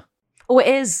you, Hannah. Oh, it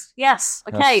is. Yes.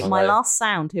 Okay, Yes. my last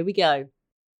sound. Here we go.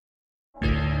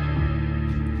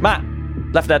 Matt,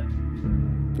 Left 4 Dead.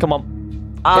 Come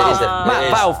on.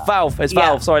 Matt, Valve. It's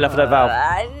Valve. Sorry, Left 4 Dead,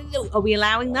 Valve. Are we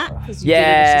allowing that?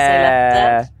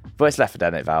 Yeah. But it's Left 4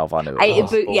 Dead, ain't Valve. I knew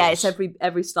it. Yeah, it's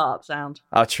every startup sound.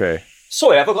 Oh, true.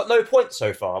 Sorry, have I got no points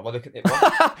so far? Am I looking at it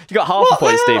wrong? You got half a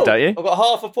point, Steve, don't you? I've got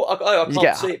half a point. I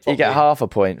can't see it properly. You get half a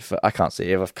point for... I can't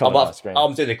see it. I've come on my screen.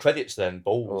 I'm doing the credits then.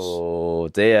 Balls. Oh,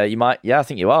 dear. You might... Yeah, I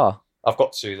think you are. I've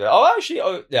got to there. Oh, actually...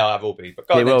 Oh, yeah, I will be. But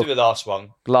go on, then do the last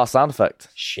one. Last sound effect.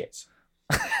 Shit.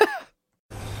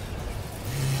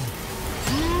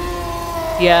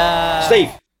 Yeah.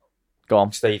 Steve. Go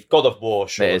on. Steve. God of War,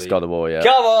 surely. It is God of War, yeah.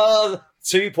 Come on!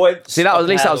 2 points. See, at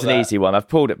least that was an easy one. I've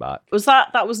pulled it back.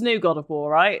 That was new God of War,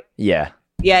 right? Yeah.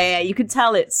 Yeah. You can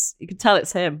tell it's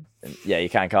him. Yeah, you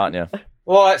can't you?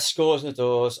 Right, scores in the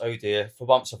doors. Oh dear. For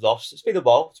once I've lost. It's been a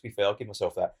while, to be fair. I'll give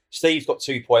myself that. Steve's got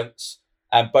 2 points.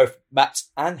 And both Matt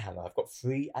and Hannah have got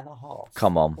 3.5.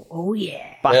 Come on. Oh,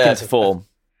 yeah. Back into form.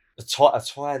 A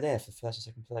tie there for first and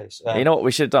second place. You know what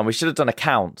we should have done? We should have done a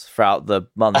count throughout the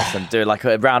months and do like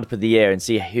a roundup of the year and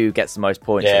see who gets the most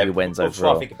points and who wins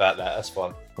overall. I'll think about that. That's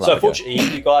fine. So unfortunately,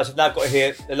 you guys have now got to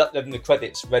hear the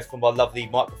credits read from my lovely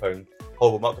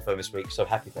horrible microphone this week. So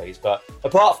happy days. But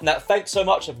apart from that, thanks so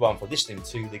much everyone for listening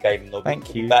to the Gaming Lobby.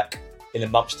 Thank you. We'll be back in a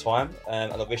month's time,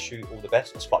 and I wish you all the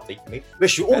best. That's quite deep for me.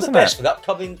 Wish you all the best for the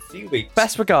upcoming few weeks.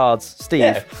 Best regards, Steve.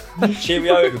 Yeah.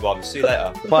 Cheerio, everyone. See you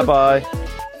later. Bye. Bye.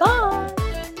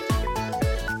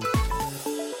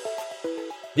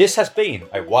 This has been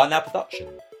a Why Now production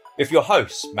with your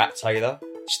hosts Matt Taylor,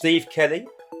 Steve Kelly,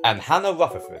 and Hannah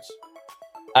Rutherford.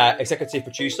 Our executive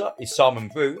producer is Simon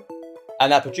Brew,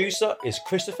 and our producer is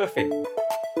Christopher Finn.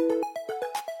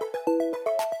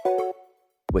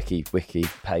 Wiki,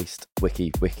 paste.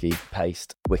 Wiki, paste. Wiki,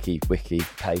 paste. Wiki,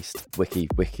 paste. Wiki,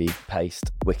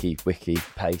 paste. Wiki,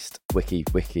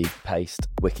 paste.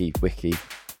 Wiki,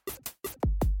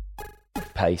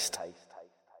 paste.